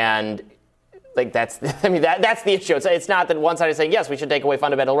 Yeah. And that's the issue. It's not that one side is saying, yes, we should take away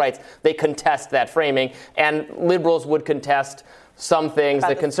fundamental rights. They contest that framing. And liberals would contest some things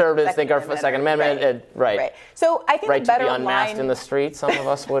that conservatives think are Second Amendment. Right. So I think right the better to be unmasked in the street, some of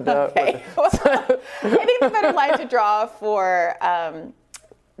us would. Okay. I think the better line to draw for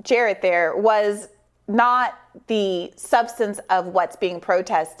Jarrett there was not the substance of what's being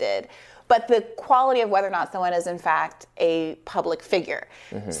protested, but the quality of whether or not someone is in fact a public figure.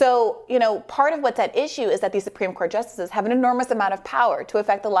 So, part of what's at issue is that these Supreme Court justices have an enormous amount of power to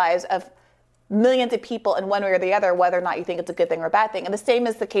affect the lives of millions of people in one way or the other, whether or not you think it's a good thing or a bad thing. And the same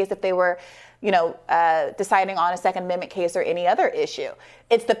is the case if they were, deciding on a Second Amendment case or any other issue.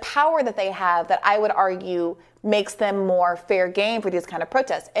 It's the power that they have that I would argue makes them more fair game for these kind of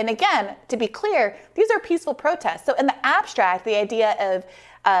protests. And again, to be clear, these are peaceful protests. So in the abstract, the idea of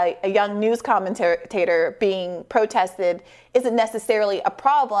a young news commentator being protested isn't necessarily a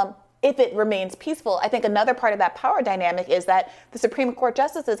problem if it remains peaceful. I think another part of that power dynamic is that the Supreme Court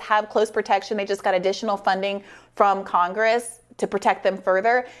justices have close protection. They just got additional funding from Congress to protect them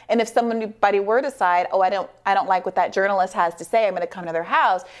further. And if somebody were to decide, I don't like what that journalist has to say, I'm going to come to their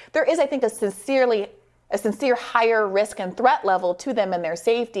house, there is, I think, a sincere higher risk and threat level to them and their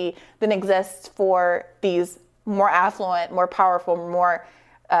safety than exists for these more affluent, more powerful, more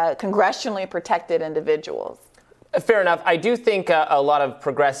congressionally protected individuals. Fair enough. I do think a lot of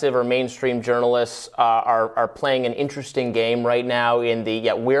progressive or mainstream journalists are playing an interesting game right now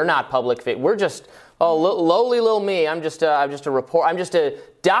we're not public fit. We're just lowly little me. I'm just a report. I'm just a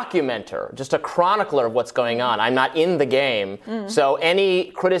documenter, just a chronicler of what's going on. I'm not in the game. So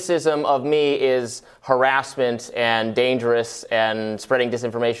any criticism of me is harassment and dangerous and spreading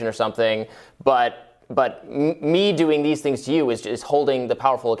disinformation or something. But me doing these things to you is holding the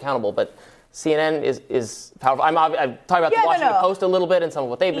powerful accountable. But CNN is powerful. I'm talking about the Washington Post a little bit and some of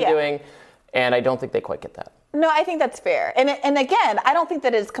what they've been doing, and I don't think they quite get that. No, I think that's fair. And again, I don't think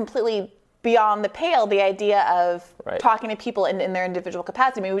that it's completely beyond the pale, the idea of talking to people in their individual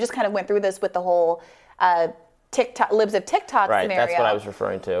capacity. I mean, we just kind of went through this with the whole libs of TikTok scenario. That's what I was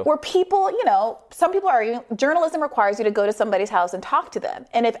referring to. Where people, some people are arguing journalism requires you to go to somebody's house and talk to them.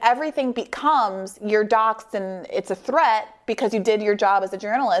 And if everything becomes you're doxxed and it's a threat because you did your job as a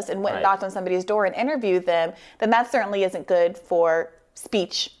journalist and went and knocked on somebody's door and interviewed them, then that certainly isn't good for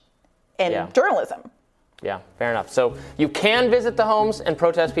speech and journalism. Yeah, fair enough. So you can visit the homes and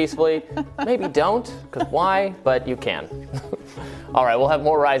protest peacefully. Maybe don't, because why? But you can. All right, we'll have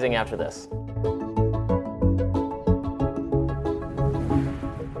more Rising after this.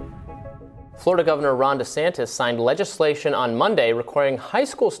 Florida Governor Ron DeSantis signed legislation on Monday requiring high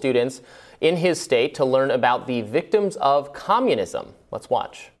school students in his state to learn about the victims of communism. Let's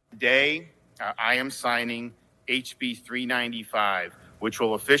watch. Today, I am signing HB 395, which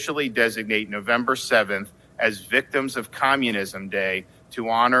will officially designate November 7th as Victims of Communism Day to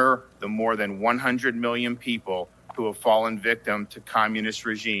honor the more than 100 million people who have fallen victim to communist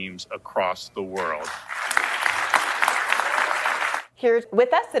regimes across the world. Here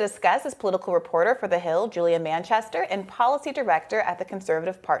with us to discuss is political reporter for The Hill, Julia Manchester, and policy director at the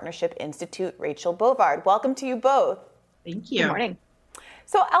Conservative Partnership Institute, Rachel Bovard. Welcome to you both. Thank you. Good morning.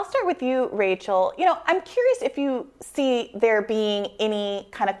 So I'll start with you, Rachel. I'm curious if you see there being any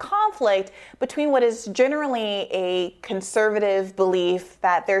kind of conflict between what is generally a conservative belief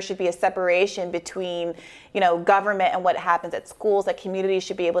that there should be a separation between, government and what happens at schools, that communities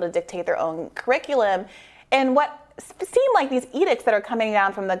should be able to dictate their own curriculum, and what seem like these edicts that are coming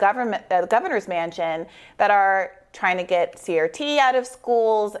down from the governor's mansion that are trying to get CRT out of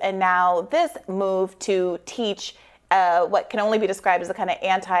schools, and now this move to teach what can only be described as a kind of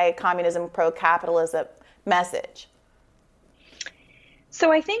anti-communism, pro-capitalism message.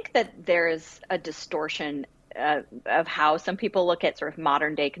 So I think that there is a distortion of how some people look at sort of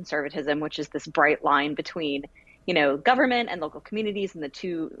modern day conservatism, which is this bright line between government and local communities, and the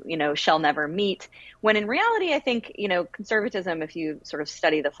two, shall never meet. When in reality, I think, conservatism, if you sort of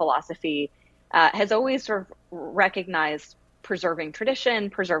study the philosophy, has always sort of recognized preserving tradition,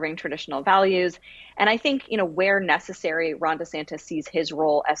 preserving traditional values. And I think, where necessary, Ron DeSantis sees his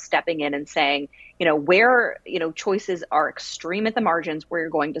role as stepping in and saying, where, choices are extreme at the margins, where you're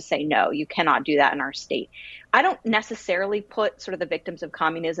going to say, no, you cannot do that in our state. I don't necessarily put sort of the Victims of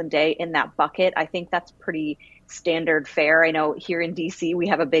Communism Day in that bucket. I think that's pretty standard fare. I know here in DC, we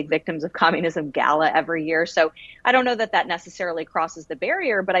have a big Victims of Communism gala every year. So I don't know that that necessarily crosses the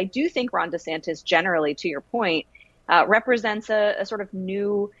barrier, but I do think Ron DeSantis generally, to your point, represents a sort of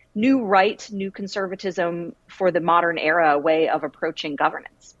new right, new conservatism for the modern era way of approaching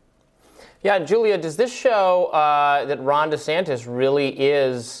governance. Yeah, Julia, does this show that Ron DeSantis really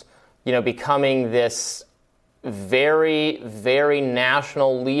is, becoming this very, very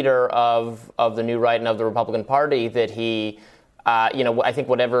national leader of the new right and of the Republican Party, that he, I think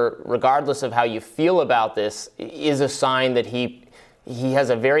regardless of how you feel about this, is a sign that he he has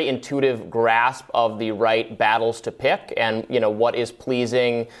a very intuitive grasp of the right battles to pick and, what is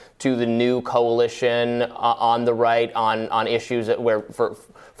pleasing to the new coalition on the right on issues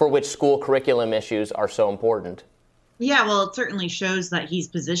for which school curriculum issues are so important. Yeah, well, it certainly shows that he's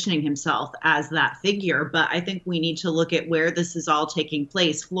positioning himself as that figure. But I think we need to look at where this is all taking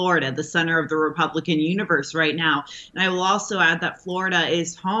place. Florida, the center of the Republican universe right now. And I will also add that Florida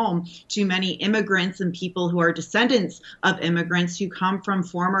is home to many immigrants and people who are descendants of immigrants who come from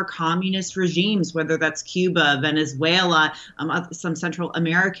former communist regimes, whether that's Cuba, Venezuela, some Central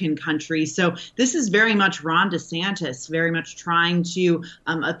American countries. So this is very much Ron DeSantis, very much trying to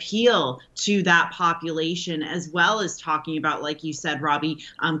appeal to that population, as well as talking about, like you said, Robbie,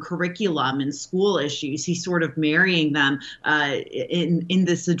 curriculum and school issues. He's sort of marrying them in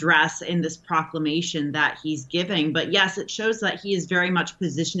this address, in this proclamation that he's giving. But yes, it shows that he is very much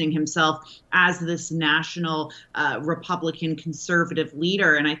positioning himself as this national Republican conservative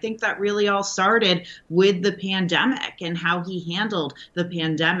leader. And I think that really all started with the pandemic and how he handled the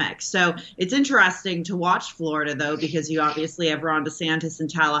pandemic. So it's interesting to watch Florida, though, because you obviously have Ron DeSantis in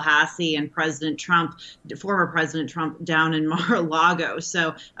Tallahassee and former President Trump down in Mar-a-Lago.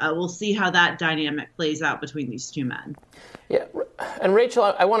 So we'll see how that dynamic plays out between these two men. Yeah, and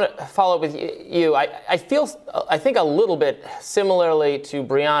Rachel, I want to follow up with you. I think a little bit similarly to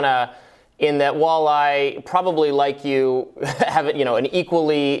Brianna in that while I probably, like you, have an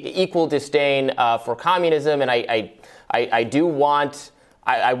equal disdain for communism, and I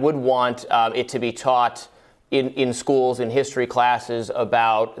would want it to be taught in schools, in history classes,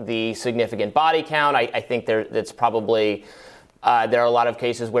 about the significant body count. I think that's probably there are a lot of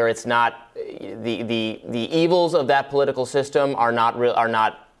cases where it's not the evils of that political system are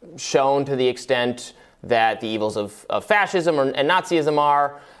not shown to the extent that the evils of fascism and Nazism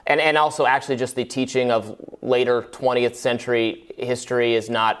are, and also actually just the teaching of later 20th century history is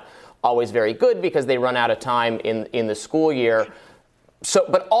not always very good because they run out of time in the school year. So,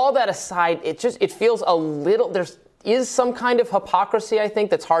 but all that aside, it feels a little, there is some kind of hypocrisy, I think,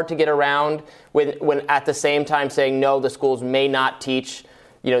 that's hard to get around when at the same time saying, no, the schools may not teach,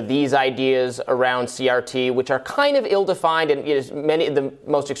 these ideas around CRT, which are kind of ill-defined, and many of the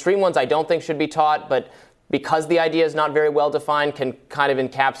most extreme ones I don't think should be taught, but because the idea is not very well-defined, can kind of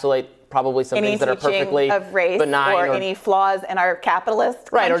encapsulate probably some things that are perfectly of race benign, or any flaws in our capitalist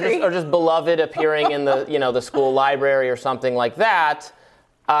country. Right, or just beloved appearing in the the school library or something like that.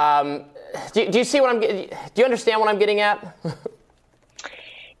 Do you see what do you understand what I'm getting at?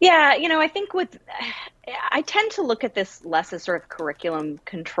 Yeah, I think I tend to look at this less as sort of curriculum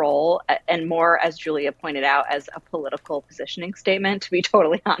control and more, as Julia pointed out, as a political positioning statement, to be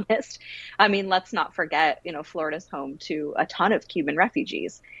totally honest. I mean, let's not forget, Florida's home to a ton of Cuban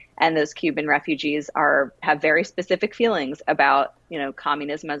refugees. And those Cuban refugees have very specific feelings about,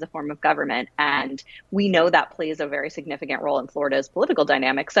 communism as a form of government. And we know that plays a very significant role in Florida's political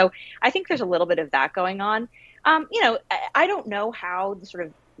dynamic. So I think there's a little bit of that going on. I don't know how the sort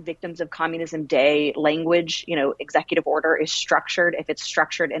of Victims of Communism Day language, executive order is structured, if it's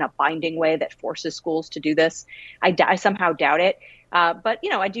structured in a binding way that forces schools to do this. I somehow doubt it. But,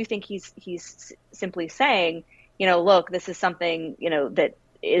 I do think he's simply saying, look, this is something, that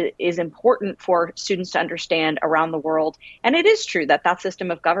is important for students to understand around the world. And it is true that system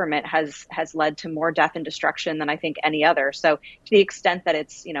of government has led to more death and destruction than I think any other. So to the extent that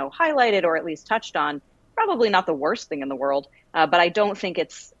it's, highlighted or at least touched on, probably not the worst thing in the world. But I don't think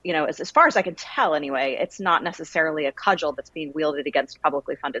it's, as far as I can tell anyway, it's not necessarily a cudgel that's being wielded against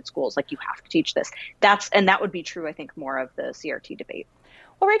publicly funded schools. Like, you have to teach this. That would be true, I think, more of the CRT debate.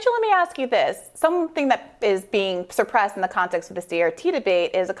 Well, Rachel, let me ask you this. Something that is being suppressed in the context of the CRT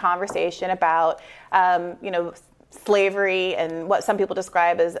debate is a conversation about, slavery and what some people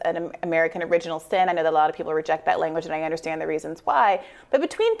describe as an American original sin. I know that a lot of people reject that language, and I understand the reasons why. But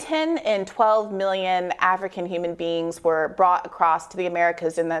between 10 and 12 million African human beings were brought across to the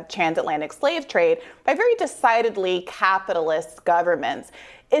Americas in the transatlantic slave trade by very decidedly capitalist governments.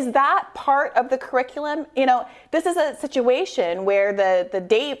 Is that part of the curriculum? This is a situation where the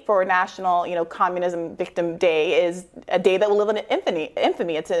date for National, Communism Victim Day is a day that will live in infamy.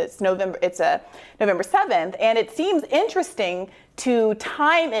 It's November 7th, and it seems interesting to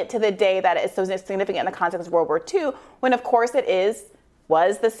time it to the day that is so significant in the context of World War II, when of course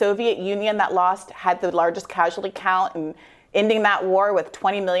was the Soviet Union that had the largest casualty count and ending that war with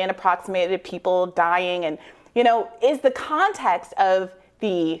 20 million approximated people dying, and is the context of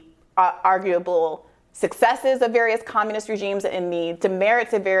the arguable successes of various communist regimes and the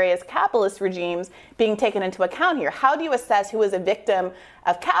demerits of various capitalist regimes being taken into account here? How do you assess who is a victim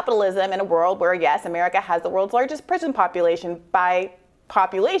of capitalism in a world where, yes, America has the world's largest prison population by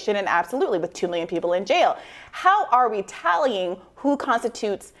population and absolutely with 2 million people in jail? How are we tallying what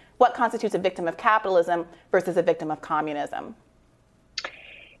constitutes a victim of capitalism versus a victim of communism?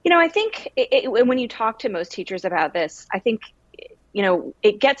 I think when you talk to most teachers about this, I think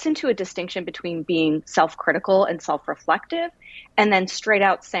it gets into a distinction between being self-critical and self-reflective, and then straight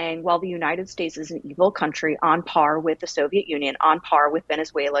out saying, well, the United States is an evil country on par with the Soviet Union, on par with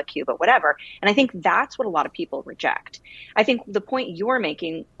Venezuela, Cuba, whatever. And I think that's what a lot of people reject. I think the point you're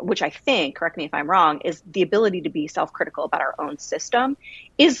making, which I think, correct me if I'm wrong, is the ability to be self-critical about our own system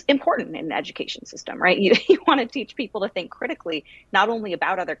is important in an education system, right? You want to teach people to think critically, not only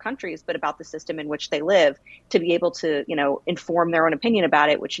about other countries, but about the system in which they live, to be able to, inform their own opinion about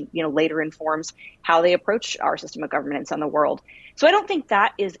it, which, later informs how they approach our system of governance on the world. So I don't think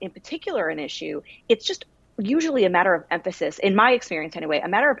that is in particular an issue. It's just usually a matter of emphasis, in my experience anyway, a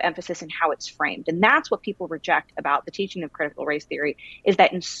matter of emphasis in how it's framed. And that's what people reject about the teaching of critical race theory, is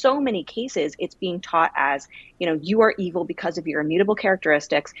that in so many cases, it's being taught as, you are evil because of your immutable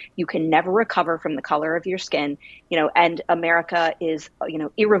characteristics. You can never recover from the color of your skin, and America is,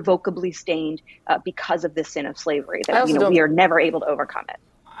 irrevocably stained because of this sin of slavery, that, we are never able to overcome it.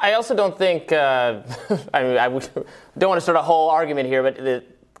 I also don't think, I don't want to start a whole argument here, but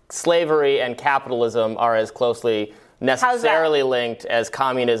slavery and capitalism are as closely necessarily linked as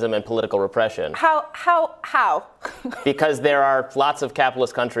communism and political repression. How? Because there are lots of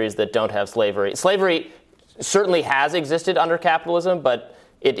capitalist countries that don't have slavery. Slavery certainly has existed under capitalism, but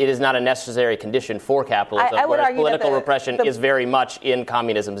it is not a necessary condition for capitalism, whereas political repression is very much in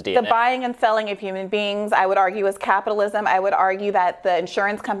communism's DNA. The buying and selling of human beings, I would argue, is capitalism. I would argue that the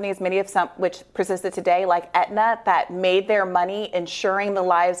insurance companies, many of some which persisted today, like Aetna, that made their money insuring the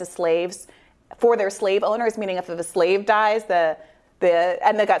lives of slaves for their slave owners, meaning if a slave dies,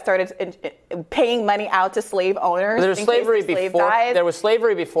 Aetna got started paying money out to slave owners. There was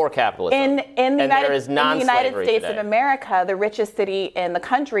slavery before capitalism. In the United States of America, the richest city in the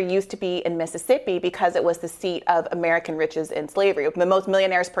country used to be in Mississippi because it was the seat of American riches in slavery. The most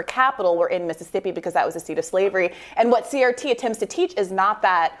millionaires per capita were in Mississippi because that was the seat of slavery. And what CRT attempts to teach is not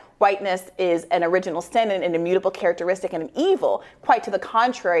that whiteness is an original sin and an immutable characteristic and an evil. Quite to the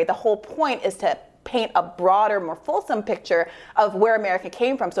contrary, the whole point is to paint a broader, more fulsome picture of where America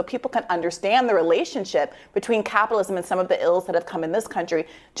came from so people can understand the relationship between capitalism and some of the ills that have come in this country,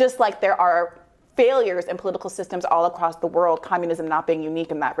 just like there are failures in political systems all across the world, communism not being unique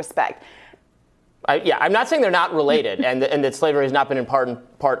in that respect. I'm not saying they're not related and that slavery has not been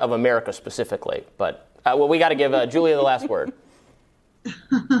important part of America specifically, but we got to give Julia the last word.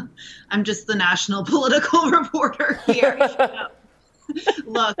 I'm just the national political reporter here.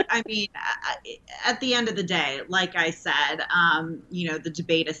 Look, I mean, at the end of the day, like I said, the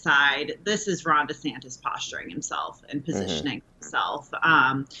debate aside, this is Ron DeSantis posturing himself and positioning himself.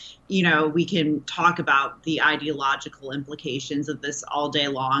 We can talk about the ideological implications of this all day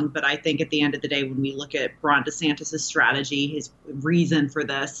long, but I think at the end of the day, when we look at Ron DeSantis' strategy, his reason for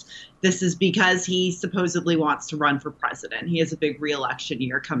this is because he supposedly wants to run for president. He has a big re-election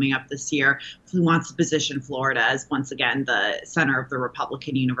year coming up this year. He wants to position Florida as, once again, the center of the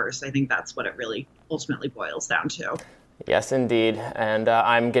Republican universe. I think that's what it really ultimately boils down to. Yes, indeed. And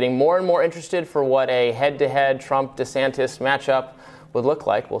I'm getting more and more interested for what a head-to-head Trump-DeSantis matchup would look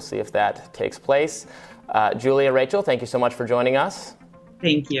like. We'll see if that takes place. Julia, Rachel, thank you so much for joining us.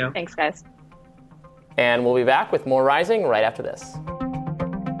 Thank you. Thanks, guys. And we'll be back with more Rising right after this.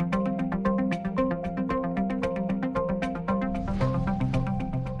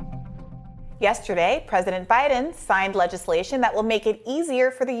 Yesterday, President Biden signed legislation that will make it easier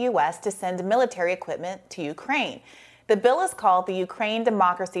for the U.S. to send military equipment to Ukraine. The bill is called the Ukraine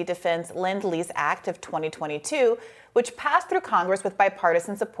Democracy Defense Lend-Lease Act of 2022, which passed through Congress with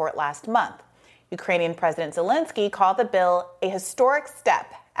bipartisan support last month. Ukrainian President Zelensky called the bill a historic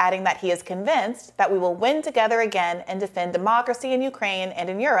step, adding that he is convinced that we will win together again and defend democracy in Ukraine and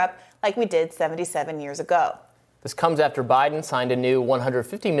in Europe like we did 77 years ago. This comes after Biden signed a new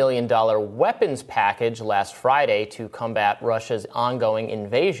 $150 million weapons package last Friday to combat Russia's ongoing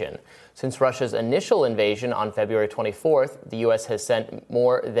invasion. Since Russia's initial invasion on February 24th, the U.S. has sent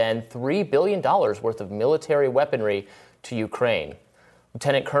more than $3 billion worth of military weaponry to Ukraine.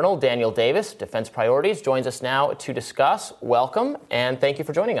 Lieutenant Colonel Daniel Davis, Defense Priorities, joins us now to discuss. Welcome, and thank you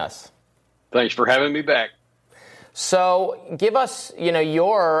for joining us. Thanks for having me back. So, give us,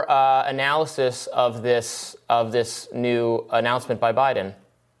 your analysis of this new announcement by Biden.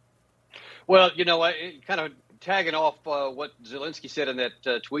 Well, kind of tagging off what Zelensky said in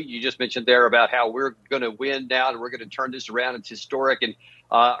that tweet you just mentioned there about how we're going to win now and we're going to turn this around. It's historic. And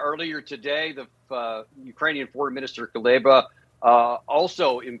earlier today, the Ukrainian Foreign Minister Kuleba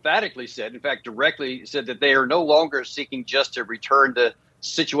also emphatically said, in fact, directly said that they are no longer seeking just to return the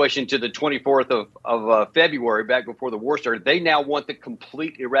situation to the 24th of February, back before the war started. They now want the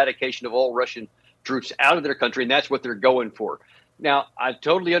complete eradication of all Russian troops out of their country, and that's what they're going for. Now, I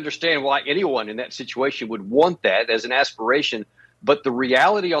totally understand why anyone in that situation would want that as an aspiration, but the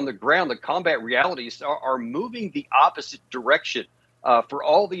reality on the ground, the combat realities are moving the opposite direction. For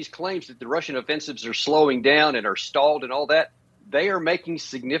all these claims that the Russian offensives are slowing down and are stalled and all that, they are making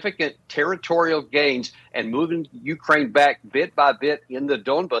significant territorial gains and moving Ukraine back bit by bit in the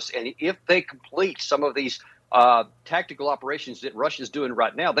Donbas. And if they complete some of these tactical operations that Russia is doing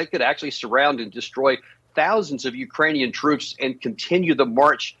right now, they could actually surround and destroy thousands of Ukrainian troops and continue the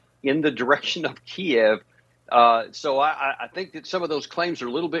march in the direction of Kiev. So I think that some of those claims are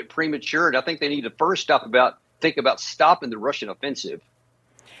a little bit premature, and I think they need to first think about stopping the Russian offensive.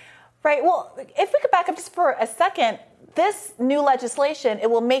 Right. Well, if we could back up just for a second, this new legislation,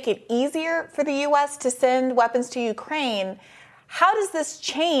 it will make it easier for the U.S. to send weapons to Ukraine. How does this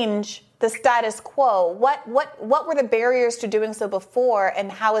change the status quo? What were the barriers to doing so before,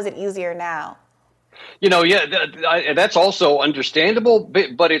 and how is it easier now? That's also understandable,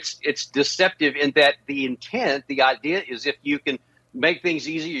 but it's deceptive in that the intent, the idea is if you can make things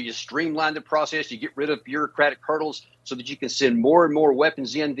easier, you streamline the process, you get rid of bureaucratic hurdles so that you can send more and more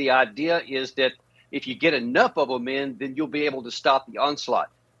weapons in. The idea is that if you get enough of them in, then you'll be able to stop the onslaught.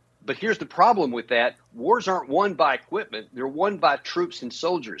 But here's the problem with that. Wars aren't won by equipment. They're won by troops and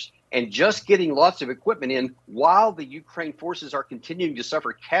soldiers. And just getting lots of equipment in while the Ukraine forces are continuing to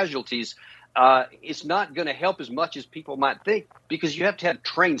suffer casualties, it's not going to help as much as people might think, because you have to have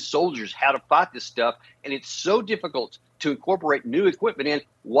trained soldiers how to fight this stuff. And it's so difficult to incorporate new equipment in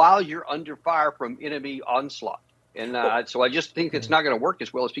while you're under fire from enemy onslaught. And so I just think it's not going to work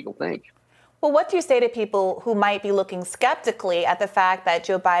as well as people think. Well, what do you say to people who might be looking skeptically at the fact that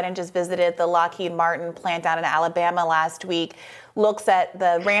Joe Biden just visited the Lockheed Martin plant down in Alabama last week, looks at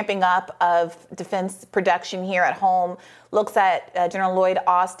the ramping up of defense production here at home, looks at General Lloyd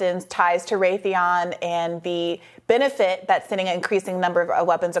Austin's ties to Raytheon and the benefit that sending an increasing number of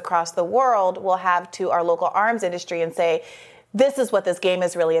weapons across the world will have to our local arms industry, and say, this is what this game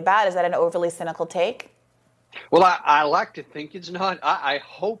is really about? Is that an overly cynical take? Well, I like to think it's not. I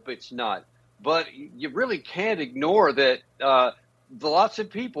hope it's not. But you really can't ignore that lots of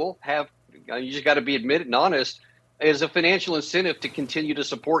people have, you just got to be admitted and honest, as a financial incentive to continue to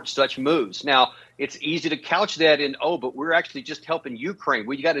support such moves. Now, it's easy to couch that in, but we're actually just helping Ukraine.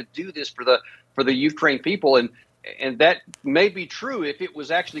 We got to do this for the Ukraine people. And that may be true if it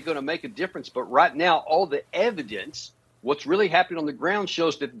was actually going to make a difference. But right now, all the evidence, what's really happening on the ground,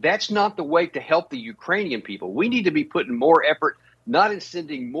 shows that that's not the way to help the Ukrainian people. We need to be putting more effort not in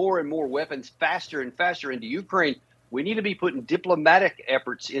sending more and more weapons faster and faster into Ukraine. We need to be putting diplomatic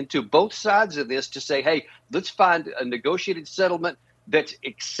efforts into both sides of this to say, hey, let's find a negotiated settlement that's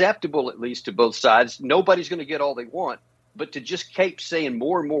acceptable, at least to both sides. Nobody's going to get all they want. But to just keep saying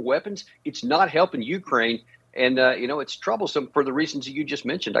more and more weapons, it's not helping Ukraine. And, it's troublesome for the reasons you just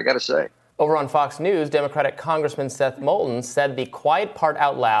mentioned, I got to say. Over on Fox News, Democratic Congressman Seth Moulton said the quiet part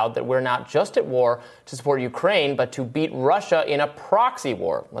out loud that we're not just at war to support Ukraine, but to beat Russia in a proxy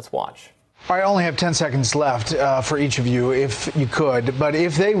war. Let's watch. I only have 10 seconds left for each of you, if you could. But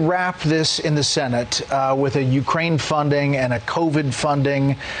if they wrap this in the Senate with a Ukraine funding and a COVID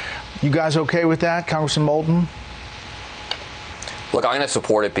funding, you guys okay with that, Congressman Moulton? Look, I'm going to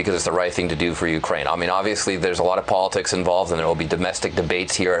support it because it's the right thing to do for Ukraine. I mean, obviously, there's a lot of politics involved, and there will be domestic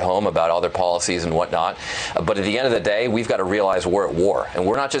debates here at home about other policies and whatnot. But at the end of the day, we've got to realize we're at war. And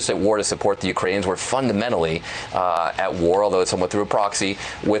we're not just at war to support the Ukrainians. We're fundamentally at war, although it's somewhat through a proxy,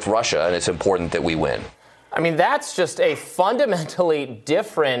 with Russia, and it's important that we win. I mean, that's just a fundamentally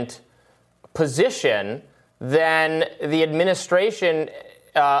different position than the administration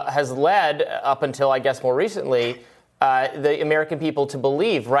has led up until, I guess, more recently, the American people to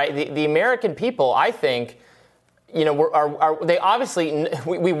believe, right? The American people, I think, they obviously,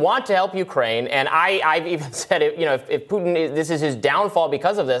 we want to help Ukraine. And I've even said, if Putin, this is his downfall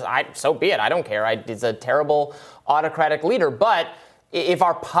because of this, so be it. I don't care. He's a terrible autocratic leader. But if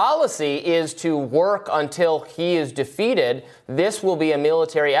our policy is to work until he is defeated, this will be a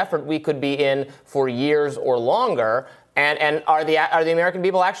military effort we could be in for years or longer. And are the American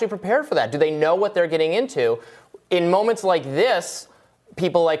people actually prepared for that? Do they know what they're getting into? In moments like this,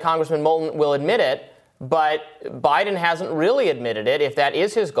 people like Congressman Moulton will admit it, But Biden hasn't really admitted it. If that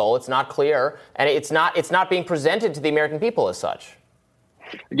is his goal, it's not clear, and it's not being presented to the American people as such.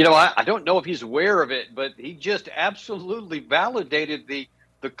 You know, I don't know if he's aware of it, but he just absolutely validated the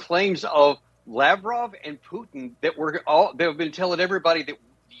claims of Lavrov and Putin that they've been telling everybody that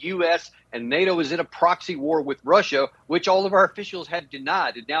the U.S. and NATO is in a proxy war with Russia, which all of our officials had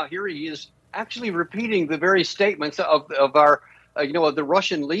denied. And now here he is actually repeating the very statements of our of the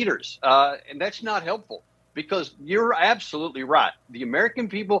Russian leaders. And that's not helpful, because you're absolutely right. The American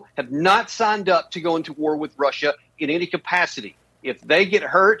people have not signed up to go into war with Russia in any capacity. If they get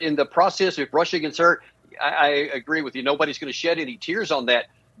hurt in the process, if Russia gets hurt, I agree with you. Nobody's going to shed any tears on that.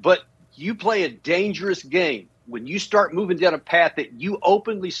 But you play a dangerous game when you start moving down a path that you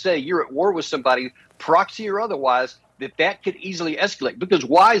openly say you're at war with somebody, proxy or otherwise, that could easily escalate. Because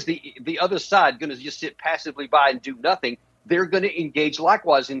why is the other side going to just sit passively by and do nothing? They're going to engage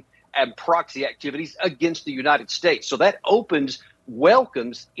likewise in proxy activities against the United States. So that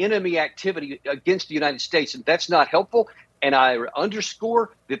welcomes enemy activity against the United States, and that's not helpful. And I underscore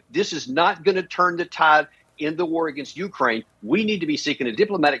that this is not going to turn the tide in the war against Ukraine. We need to be seeking a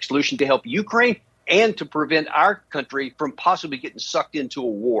diplomatic solution to help Ukraine and to prevent our country from possibly getting sucked into a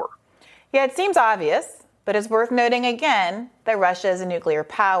war. Yeah, it seems obvious, but it's worth noting again that Russia is a nuclear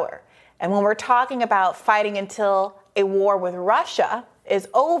power. And when we're talking about fighting until a war with Russia is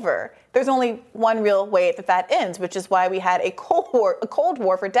over, there's only one real way that ends, which is why we had a Cold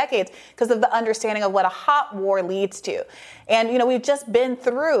War for decades, because of the understanding of what a hot war leads to. And, we've just been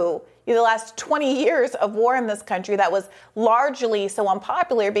through the last 20 years of war in this country that was largely so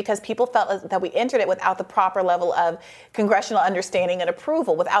unpopular because people felt that we entered it without the proper level of congressional understanding and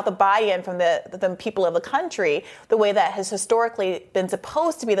approval, without the buy-in from the people of the country, the way that has historically been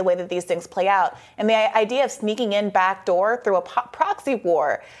supposed to be the way that these things play out. And the idea of sneaking in backdoor through a proxy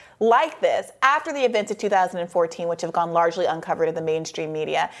war like this after the events of 2014, which have gone largely uncovered in the mainstream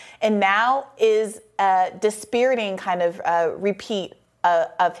media, and now is a dispiriting kind of repeat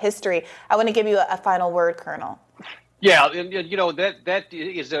of history. I want to give you a final word, Colonel. Yeah, and that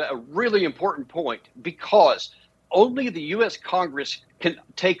is a really important point, because only the U.S. Congress can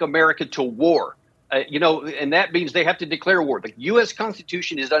take America to war. And that means they have to declare war. The U.S.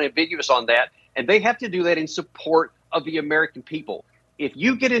 Constitution is unambiguous on that, and they have to do that in support of the American people. If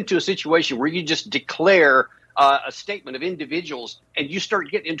you get into a situation where you just declare a statement of individuals and you start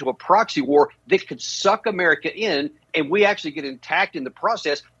getting into a proxy war that could suck America in, and we actually get attacked in the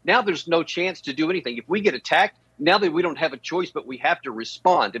process, now there's no chance to do anything. If we get attacked, now that we don't have a choice, but we have to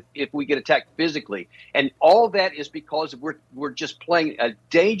respond if we get attacked physically. And all that is because we're just playing a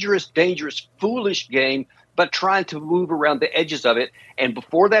dangerous, foolish game, but trying to move around the edges of it. And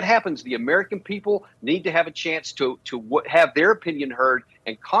before that happens, the American people need to have a chance to have their opinion heard,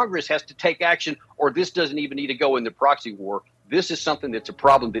 and Congress has to take action, or this doesn't even need to go in the proxy war. This is something that's a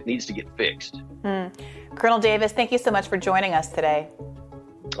problem that needs to get fixed. Colonel Davis, thank you so much for joining us today.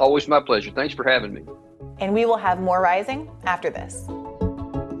 Always my pleasure. Thanks for having me. And we will have more Rising after this.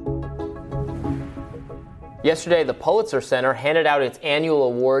 Yesterday, the Pulitzer Center handed out its annual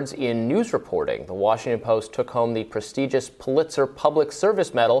awards in news reporting. The Washington Post took home the prestigious Pulitzer Public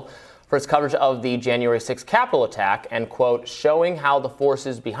Service Medal for its coverage of the January 6th Capitol attack and, quote, showing how the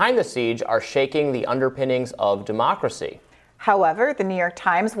forces behind the siege are shaking the underpinnings of democracy. However, the New York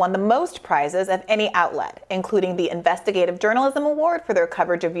Times won the most prizes of any outlet, including the Investigative Journalism Award for their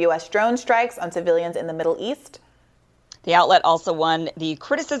coverage of U.S. drone strikes on civilians in the Middle East. The outlet also won the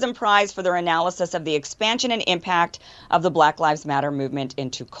Criticism Prize for their analysis of the expansion and impact of the Black Lives Matter movement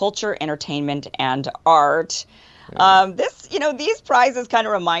into culture, entertainment, and art. These prizes kind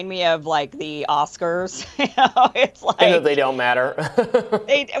of remind me of like the Oscars. It's like they don't matter.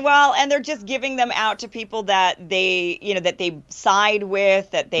 And they're just giving them out to people that they side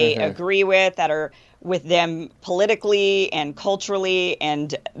with, that they agree with, that are with them politically and culturally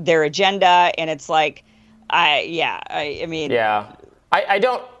and their agenda. And it's like, I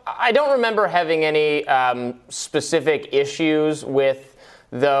don't remember having any specific issues with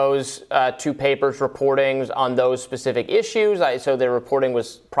those two papers' reportings on those specific issues. So their reporting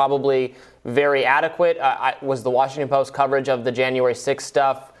was probably very adequate. Was the Washington Post coverage of the January 6th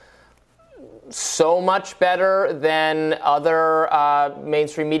stuff so much better than other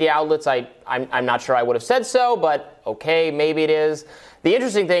mainstream media outlets? I'm not sure I would have said so, but okay, maybe it is. The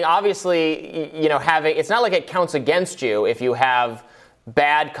interesting thing, obviously, it's not like it counts against you if you have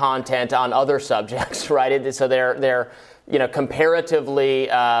bad content on other subjects, right? So they're comparatively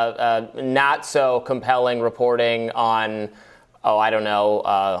not so compelling reporting on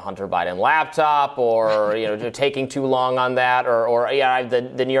Hunter Biden laptop, or taking too long on that, or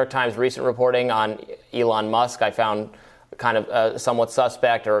the New York Times recent reporting on Elon Musk I found kind of somewhat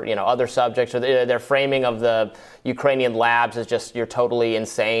suspect, or other subjects, or their framing of the Ukrainian labs is just, you're totally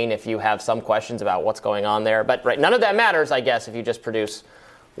insane if you have some questions about what's going on there. But none of that matters, I guess, if you just produce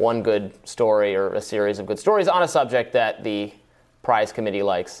one good story or a series of good stories on a subject that the prize committee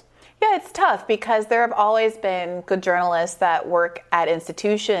likes. Yeah, it's tough because there have always been good journalists that work at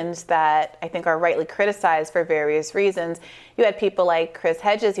institutions that I think are rightly criticized for various reasons. You had people like Chris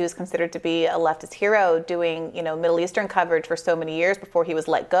Hedges, who was considered to be a leftist hero, doing Middle Eastern coverage for so many years before he was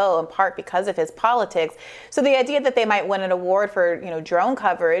let go, in part because of his politics. So the idea that they might win an award for drone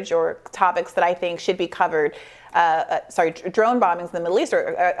coverage or topics that I think should be covered, drone bombings in the Middle East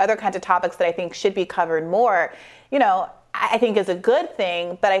or other kinds of topics that I think should be covered more, I think is a good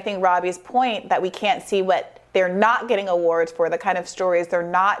thing. But I think Robbie's point that we can't see what they're not getting awards for, the kind of stories they're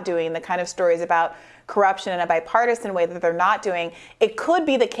not doing, the kind of stories about corruption in a bipartisan way that they're not doing. It could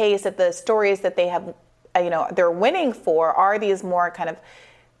be the case that the stories that they have, they're winning for are these more kind of,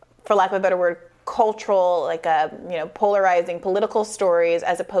 for lack of a better word, cultural, polarizing political stories,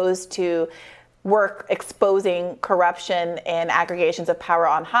 as opposed to work exposing corruption and aggregations of power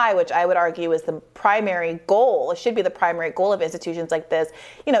on high, which I would argue is the primary goal. It should be the primary goal of institutions like this.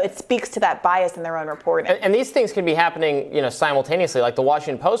 It speaks to that bias in their own reporting. And these things can be happening, simultaneously. Like the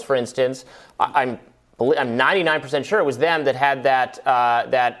Washington Post, for instance, I'm 99% sure it was them that had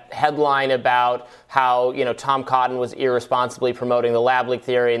that headline about how Tom Cotton was irresponsibly promoting the lab leak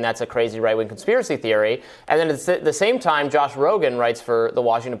theory, and that's a crazy right-wing conspiracy theory. And then at the same time, Josh Rogan writes for the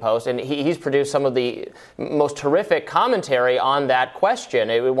Washington Post, and he's produced some of the most terrific commentary on that question.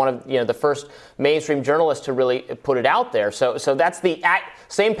 One of the first mainstream journalists to really put it out there. So that's the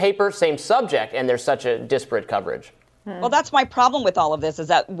same paper, same subject, and there's such a disparate coverage. Well, that's my problem with all of this, is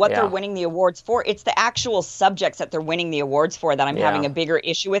that what they're winning the awards for, it's the actual subjects that they're winning the awards for that I'm having a bigger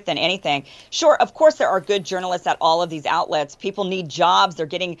issue with than anything. Sure, of course, there are good journalists at all of these outlets. People need jobs. They're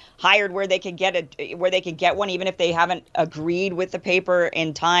getting hired where they can get one, even if they haven't agreed with the paper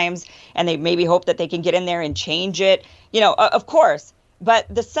in times, and they maybe hope that they can get in there and change it. Of course. But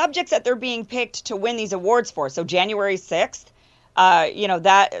the subjects that they're being picked to win these awards for, so January 6th,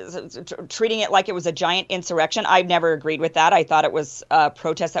 that treating it like it was a giant insurrection. I've never agreed with that. I thought it was a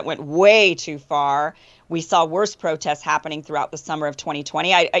protest that went way too far. We saw worse protests happening throughout the summer of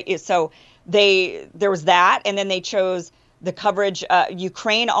 2020. So there was that, and then they chose the coverage.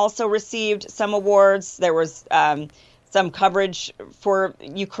 Ukraine also received some awards. There was some coverage for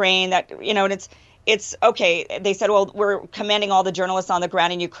Ukraine that, and it's okay. They said, well, we're commending all the journalists on the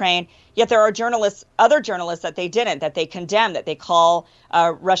ground in Ukraine. Yet there are other journalists that they didn't, that they condemn, that they call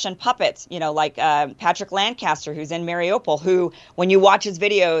Russian puppets, like Patrick Lancaster, who's in Mariupol, who, when you watch his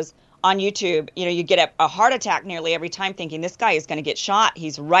videos on YouTube, you get a heart attack nearly every time, thinking this guy is going to get shot.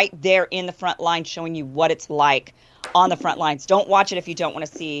 He's right there in the front line showing you what it's like on the front lines. Don't watch it if you don't want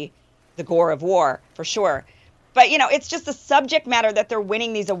to see the gore of war, for sure. But, it's just the subject matter that they're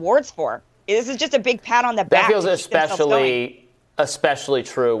winning these awards for. This is just a big pat on the back. That feels especially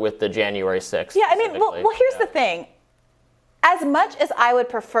true with the January 6th. Yeah, here's the thing. As much as I would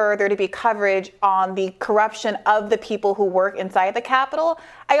prefer there to be coverage on the corruption of the people who work inside the Capitol,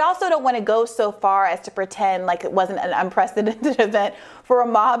 I also don't want to go so far as to pretend like it wasn't an unprecedented event for a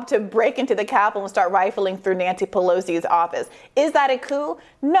mob to break into the Capitol and start rifling through Nancy Pelosi's office. Is that a coup?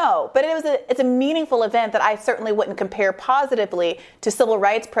 No, but it's a meaningful event that I certainly wouldn't compare positively to civil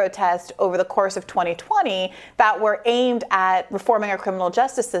rights protests over the course of 2020 that were aimed at reforming our criminal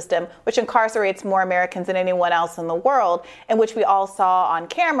justice system, which incarcerates more Americans than anyone else in the world, and which we all saw on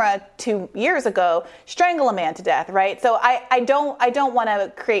camera 2 years ago strangle a man to death, right? So I don't want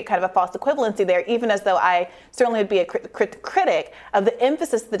to create kind of a false equivalency there, even as though I certainly would be a critic of the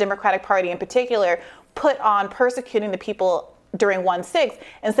emphasis the Democratic Party in particular put on persecuting the people during 1/6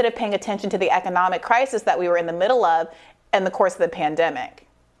 instead of paying attention to the economic crisis that we were in the middle of in the course of the pandemic.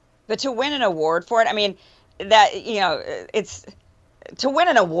 But to win an award for it, it's to win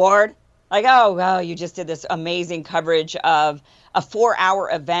an award, like, oh, well, you just did this amazing coverage of a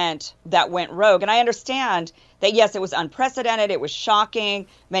 4-hour event that went rogue. And I understand that, yes, it was unprecedented. It was shocking.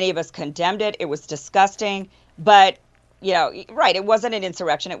 Many of us condemned it. It was disgusting. But, right, it wasn't an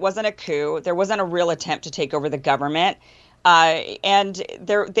insurrection. It wasn't a coup. There wasn't a real attempt to take over the government. And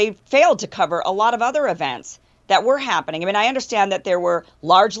they failed to cover a lot of other events that were happening. I understand that there were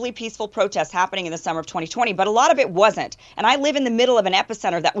largely peaceful protests happening in the summer of 2020, but a lot of it wasn't. And I live in the middle of an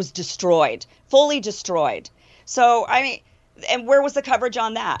epicenter that was destroyed, fully destroyed. So, and where was the coverage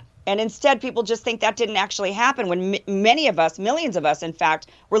on that? And instead, people just think that didn't actually happen when many of us, millions of us, in fact,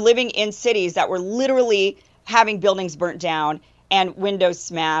 were living in cities that were literally having buildings burnt down and windows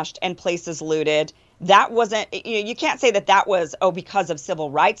smashed and places looted. That wasn't, you can't say that was, because of civil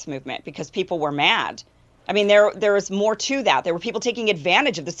rights movement, because people were mad. I mean, there was more to that. There were people taking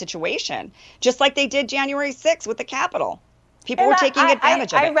advantage of the situation, just like they did January 6th with the Capitol. People were taking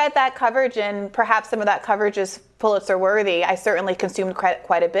advantage of it. I read that coverage, and perhaps some of that coverage is Pulitzer worthy. I certainly consumed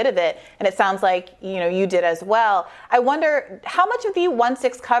quite a bit of it, and it sounds like you did as well. I wonder how much of the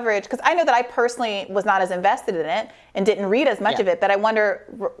 1/6 coverage, because I know that I personally was not as invested in it and didn't read as much of it, but I wonder,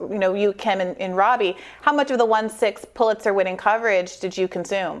 you, Kim, and Robbie, how much of the 1/6 Pulitzer winning coverage did you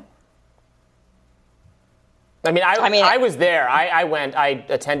consume? I mean, I was there. I went. I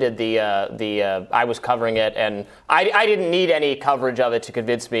attended I was covering it, and I didn't need any coverage of it to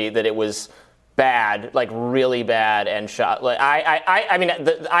convince me that it was bad, like really bad, and shot. Like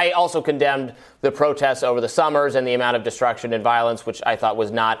I also condemned the protests over the summers and the amount of destruction and violence, which I thought was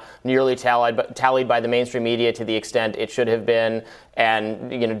not nearly tallied by the mainstream media to the extent it should have been, and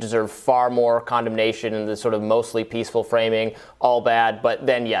deserved far more condemnation in the sort of mostly peaceful framing. All bad, but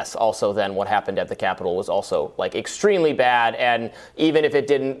then yes, also then what happened at the Capitol was also like extremely bad, and even if it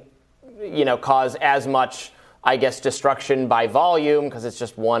didn't, cause as much, I guess, destruction by volume, because it's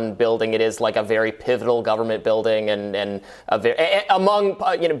just one building. It is like a very pivotal government building, and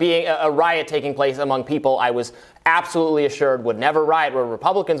being a riot taking place among people I was absolutely assured would never riot, where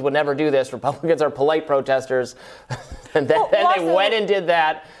Republicans would never do this. Republicans are polite protesters. And then they went and did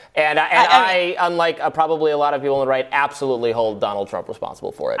that. And I, unlike probably a lot of people on the right, absolutely hold Donald Trump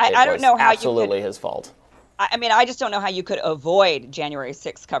responsible for it. I don't know how absolutely his fault. I mean, I just don't know how you could avoid January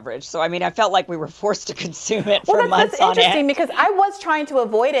 6th coverage. So, I mean, I felt like we were forced to consume it for months on end. That's interesting, because I was trying to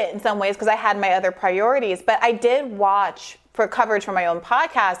avoid it in some ways because I had my other priorities. But I did watch, for coverage for my own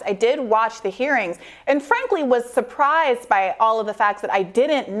podcast, I did watch the hearings, and frankly was surprised by all of the facts that I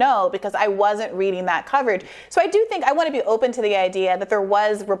didn't know because I wasn't reading that coverage. So I do think I want to be open to the idea that there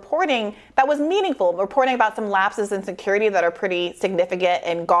was reporting that was meaningful, reporting about some lapses in security that are pretty significant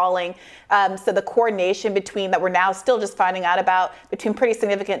and galling. So the coordination that we're now still just finding out about between pretty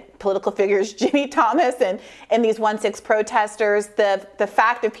significant political figures, Jimmy Thomas and these 1/6 protesters, the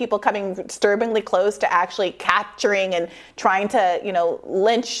fact of people coming disturbingly close to actually capturing and trying to,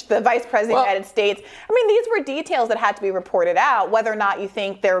 lynch the vice president of the United States. I mean, these were details that had to be reported out. Whether or not you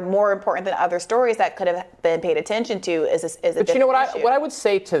think they're more important than other stories that could have been paid attention to is a different issue. What I would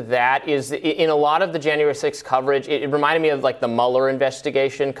say to that is, in a lot of the January 6th coverage, it reminded me of like the Mueller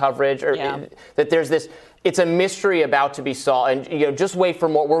investigation coverage, that there's this. It's a mystery about to be solved, and just wait for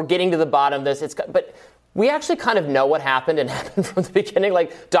more. We're getting to the bottom of this. But we actually kind of know what happened and happened from the beginning.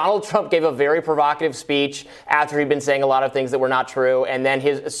 Like, Donald Trump gave a very provocative speech after he'd been saying a lot of things that were not true, and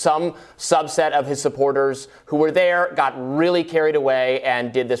then some subset of his supporters who were there got really carried away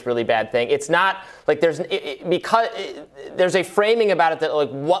and did this really bad thing. It's not like there's a framing about it that like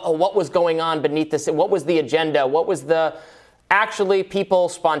what was going on beneath this? What was the agenda? What was the Actually, people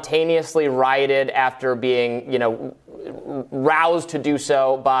spontaneously rioted after being, roused to do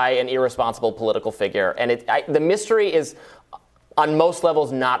so by an irresponsible political figure. And the mystery is, on most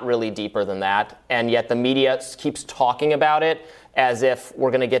levels, not really deeper than that. And yet the media keeps talking about it as if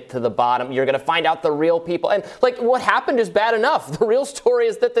we're going to get to the bottom. You're going to find out the real people. And, what happened is bad enough. The real story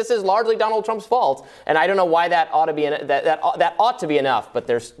is that this is largely Donald Trump's fault. And I don't know why that ought to be that ought to be enough, but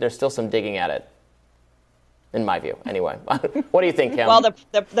there's still some digging at it. In my view, anyway. What do you think, Kim? Well,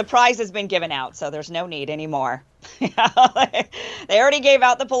 the prize has been given out, so there's no need anymore. They already gave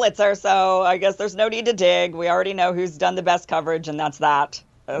out the Pulitzer, so I guess there's no need to dig. We already know who's done the best coverage, and that's that.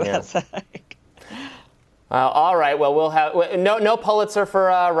 Yeah. All right. Well, we'll have no Pulitzer for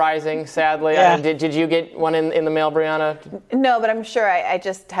Rising, sadly. Yeah. Did you get one in the mail, Brianna? No, but I'm sure I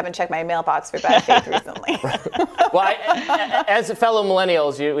just haven't checked my mailbox for bad faith recently. Well, as fellow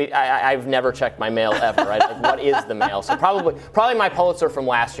millennials, I've never checked my mail ever. Right? Like, what is the mail? So probably my Pulitzer from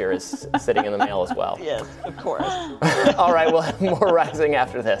last year is sitting in the mail as well. Yes, of course. All right. We'll have more Rising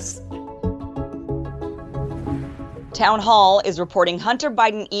after this. Town Hall is reporting Hunter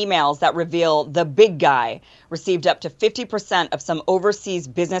Biden emails that reveal the big guy received up to 50% of some overseas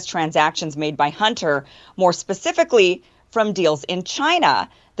business transactions made by Hunter, more specifically from deals in China.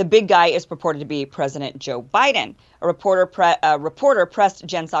 The big guy is purported to be President Joe Biden. A reporter pressed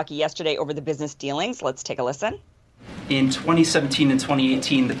Jen Psaki yesterday over the business dealings. Let's take a listen. In 2017 and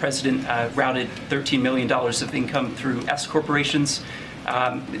 2018, the president routed $13 million of income through S corporations.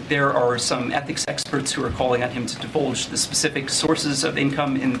 There are some ethics experts who are calling on him to divulge the specific sources of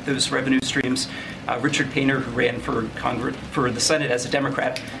income in those revenue streams. Richard Painter, who ran for Congress, for the Senate as a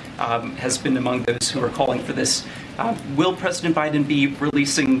Democrat, has been among those who are calling for this. Will President Biden be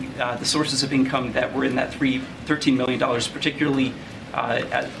releasing the sources of income that were in that $13 million, particularly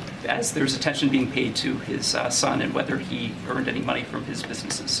as there's attention being paid to his son and whether he earned any money from his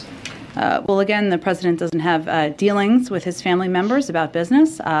businesses? Well, again, the president doesn't have dealings with his family members about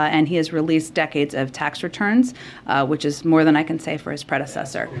business, and he has released decades of tax returns, which is more than I can say for his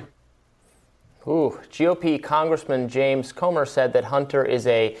predecessor. GOP Congressman James Comer said that Hunter is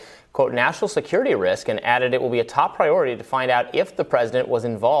a, quote, national security risk, and added it will be a top priority to find out if the president was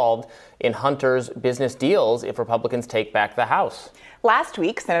involved in Hunter's business deals if Republicans take back the House. Last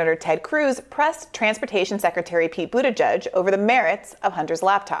week, Senator Ted Cruz pressed Transportation Secretary Pete Buttigieg over the merits of Hunter's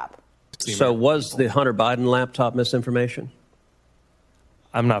laptop. So was the Hunter Biden laptop misinformation?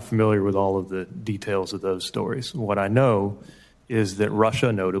 I'm not familiar with all of the details of those stories. What I know is that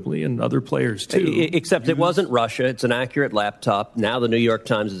Russia, notably, and other players, too. Except it wasn't Russia. It's an accurate laptop. Now the New York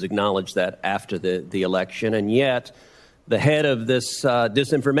Times has acknowledged that after the election. And yet the head of this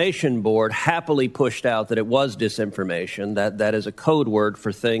disinformation board happily pushed out that it was disinformation. That is a code word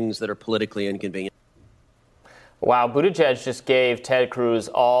for things that are politically inconvenient. Wow, Buttigieg just gave Ted Cruz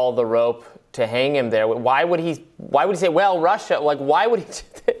all the rope to hang him there. Why would he say, well, Russia? Like, why would he?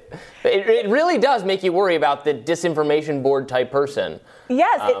 It really does make you worry about the disinformation board type person.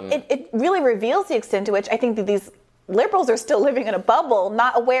 Yes, it really reveals the extent to which I think that these liberals are still living in a bubble,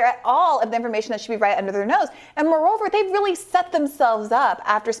 not aware at all of the information that should be right under their nose. And moreover, they've really set themselves up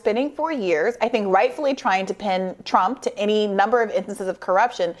after spending 4 years, I think rightfully trying to pin Trump to any number of instances of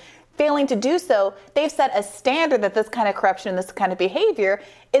corruption. Failing to do so, they've set a standard that this kind of corruption and this kind of behavior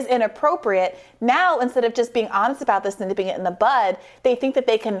is inappropriate. Now, instead of just being honest about this and nipping it in the bud, they think that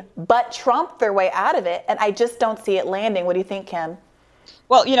they can butt Trump their way out of it. And I just don't see it landing. What do you think, Kim?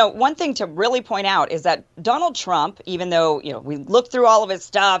 Well, one thing to really point out is that Donald Trump, even though, we looked through all of his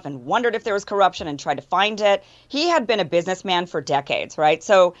stuff and wondered if there was corruption and tried to find it, he had been a businessman for decades, right?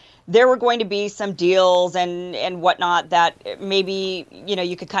 So there were going to be some deals and whatnot that maybe,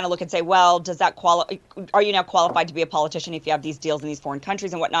 you could kind of look and say, well, does that are you now qualified to be a politician if you have these deals in these foreign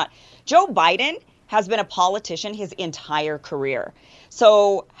countries and whatnot? Joe Biden has been a politician his entire career.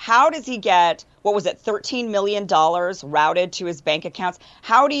 So how does he get, $13 million routed to his bank accounts?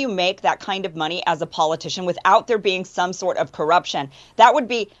 How do you make that kind of money as a politician without there being some sort of corruption? That would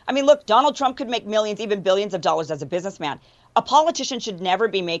be, look, Donald Trump could make millions, even billions of dollars as a businessman. A politician should never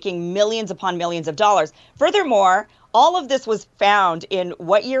be making millions upon millions of dollars. Furthermore, all of this was found in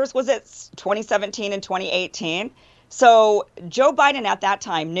what years was it? 2017 and 2018. So Joe Biden at that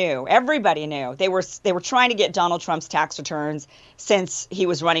time knew, everybody knew, they were trying to get Donald Trump's tax returns since he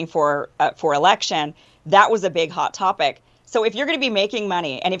was running for election. That was a big hot topic. So if you're going to be making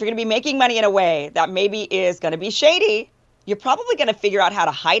money, and if you're going to be making money in a way that maybe is going to be shady, you're probably going to figure out how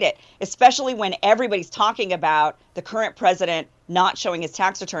to hide it, especially when everybody's talking about the current president not showing his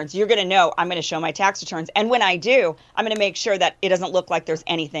tax returns. You're going to know, I'm going to show my tax returns. And when I do, I'm going to make sure that it doesn't look like there's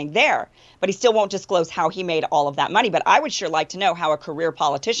anything there. But he still won't disclose how he made all of that money. But I would sure like to know how a career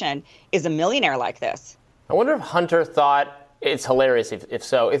politician is a millionaire like this. I wonder if Hunter thought, it's hilarious if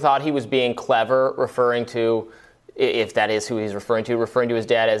so, he thought he was being clever, referring to, if that is who he's referring to his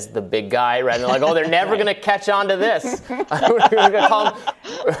dad as the big guy, rather than like, oh, they're never going to catch on to this.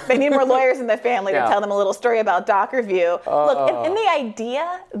 They need more lawyers in the family to tell them a little story about Dockerview. Look, in the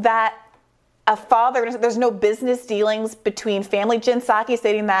idea that a father, there's no business dealings between family, Jen Psaki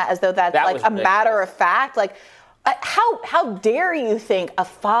stating that as though that's like a matter of fact, like, how dare you think a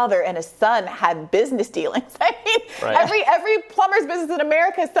father and a son had business dealings? I mean, every plumber's business in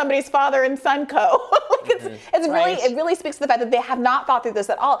America is somebody's father and son co. It really speaks to the fact that they have not thought through this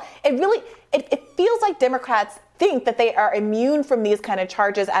at all. It feels like Democrats think that they are immune from these kind of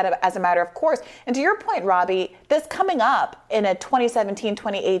charges as a matter of course. And to your point, Robbie, this coming up in a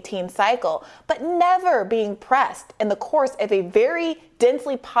 2017-2018 cycle, but never being pressed in the course of a very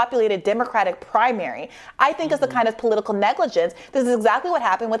densely populated Democratic primary, I think is the kind of political negligence. This is exactly what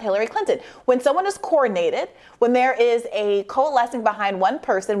happened with Hillary Clinton. When someone is coordinated, when there is a coalescing behind one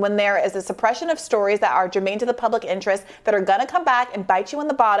person, when there is a suppression of stories that are germane to the public interest that are going to come back and bite you in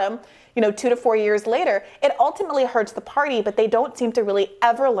the bottom, 2 to 4 years later, it ultimately hurts the party, but they don't seem to really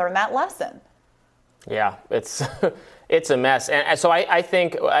ever learn that lesson. Yeah, it's a mess. And so I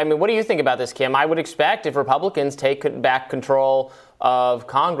think, what do you think about this, Kim? I would expect if Republicans take back control of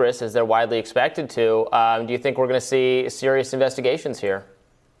Congress, as they're widely expected to, do you think we're going to see serious investigations here?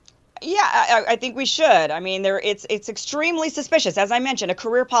 Yeah, I think we should. I mean, it's extremely suspicious. As I mentioned, a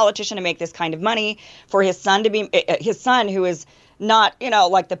career politician to make this kind of money, for his son to be his son, who is not,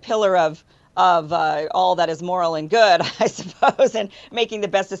 like the pillar of all that is moral and good, I suppose, and making the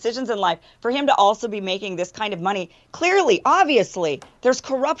best decisions in life, for him to also be making this kind of money. Clearly, obviously, there's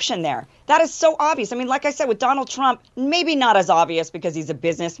corruption there. That is so obvious. I mean, like I said, with Donald Trump, maybe not as obvious because he's a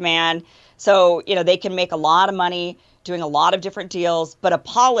businessman. So, they can make a lot of money doing a lot of different deals, but a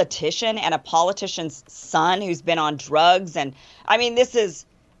politician and a politician's son who's been on drugs. And I mean, this is,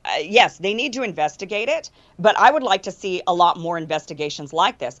 yes, they need to investigate it, but I would like to see a lot more investigations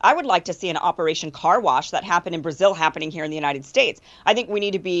like this. I would like to see an Operation Car Wash that happened in Brazil happening here in the United States. I think we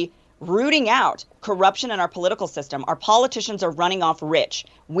need to be rooting out corruption in our political system. Our politicians are running off rich.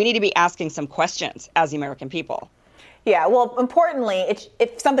 We need to be asking some questions as the American people. Yeah, well, importantly,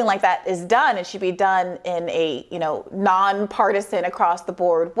 if something like that is done, it should be done in a, nonpartisan, across the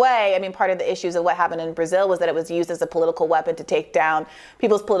board way. I mean, part of the issues of what happened in Brazil was that it was used as a political weapon to take down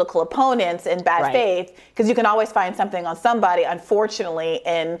people's political opponents in bad faith, because you can always find something on somebody, unfortunately,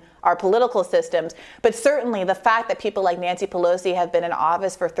 in our political systems. But certainly the fact that people like Nancy Pelosi have been in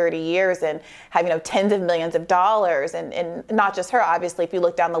office for 30 years and have, tens of millions of dollars, and not just her, obviously, if you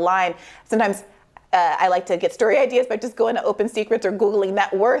look down the line, sometimes I like to get story ideas by just going to Open Secrets or Googling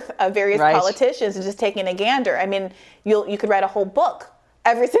net worth of various politicians and just taking a gander. I mean, you could write a whole book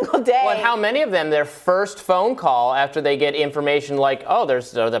every single day. Well, and how many of them, their first phone call after they get information like,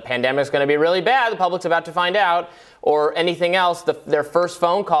 the pandemic's going to be really bad, the public's about to find out, or anything else, their first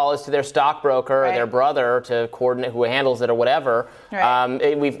phone call is to their stockbroker or their brother to coordinate who handles it or whatever.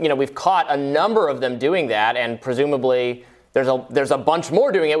 Right. We've caught a number of them doing that, and presumably there's a bunch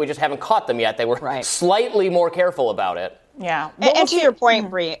more doing it. We just haven't caught them yet. They were slightly more careful about it. Yeah. And to your point,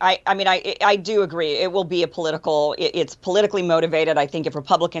 Bree, I do agree. It will be it's politically motivated. I think if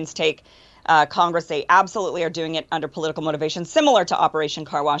Republicans take Congress, they absolutely are doing it under political motivation, similar to Operation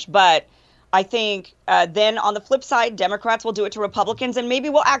Car Wash. But I think then on the flip side, Democrats will do it to Republicans, and maybe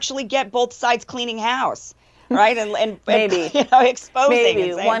we'll actually get both sides cleaning house. Right, and maybe exposing.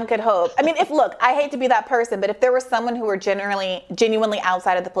 Maybe one could hope. I mean, I hate to be that person, but if there was someone who were genuinely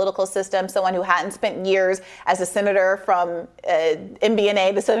outside of the political system, someone who hadn't spent years as a senator from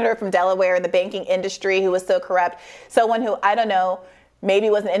MBNA, the senator from Delaware in the banking industry, who was so corrupt, someone who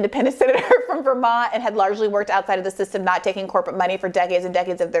maybe was an independent senator from Vermont and had largely worked outside of the system, not taking corporate money for decades and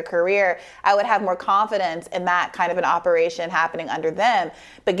decades of their career, I would have more confidence in that kind of an operation happening under them.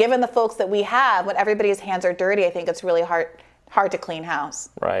 But given the folks that we have, when everybody's hands are dirty, I think it's really hard to clean house.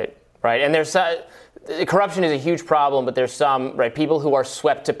 Right. And there's corruption is a huge problem, but there's some people who are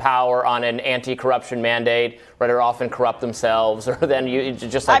swept to power on an anti-corruption mandate, are often corrupt themselves, or then you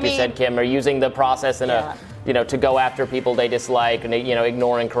said, Kim, are using the process to go after people they dislike and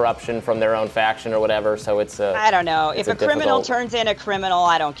ignoring corruption from their own faction or whatever. So it's I don't know. If a criminal turns in a criminal,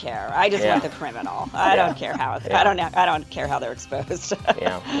 I don't care. I just want the criminal. I don't care how. I don't care how they're exposed.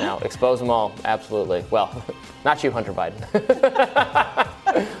 Expose them all. Absolutely. Well, not you, Hunter Biden.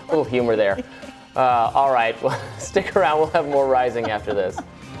 A little humor there. All right. Well, stick around. We'll have more Rising after this.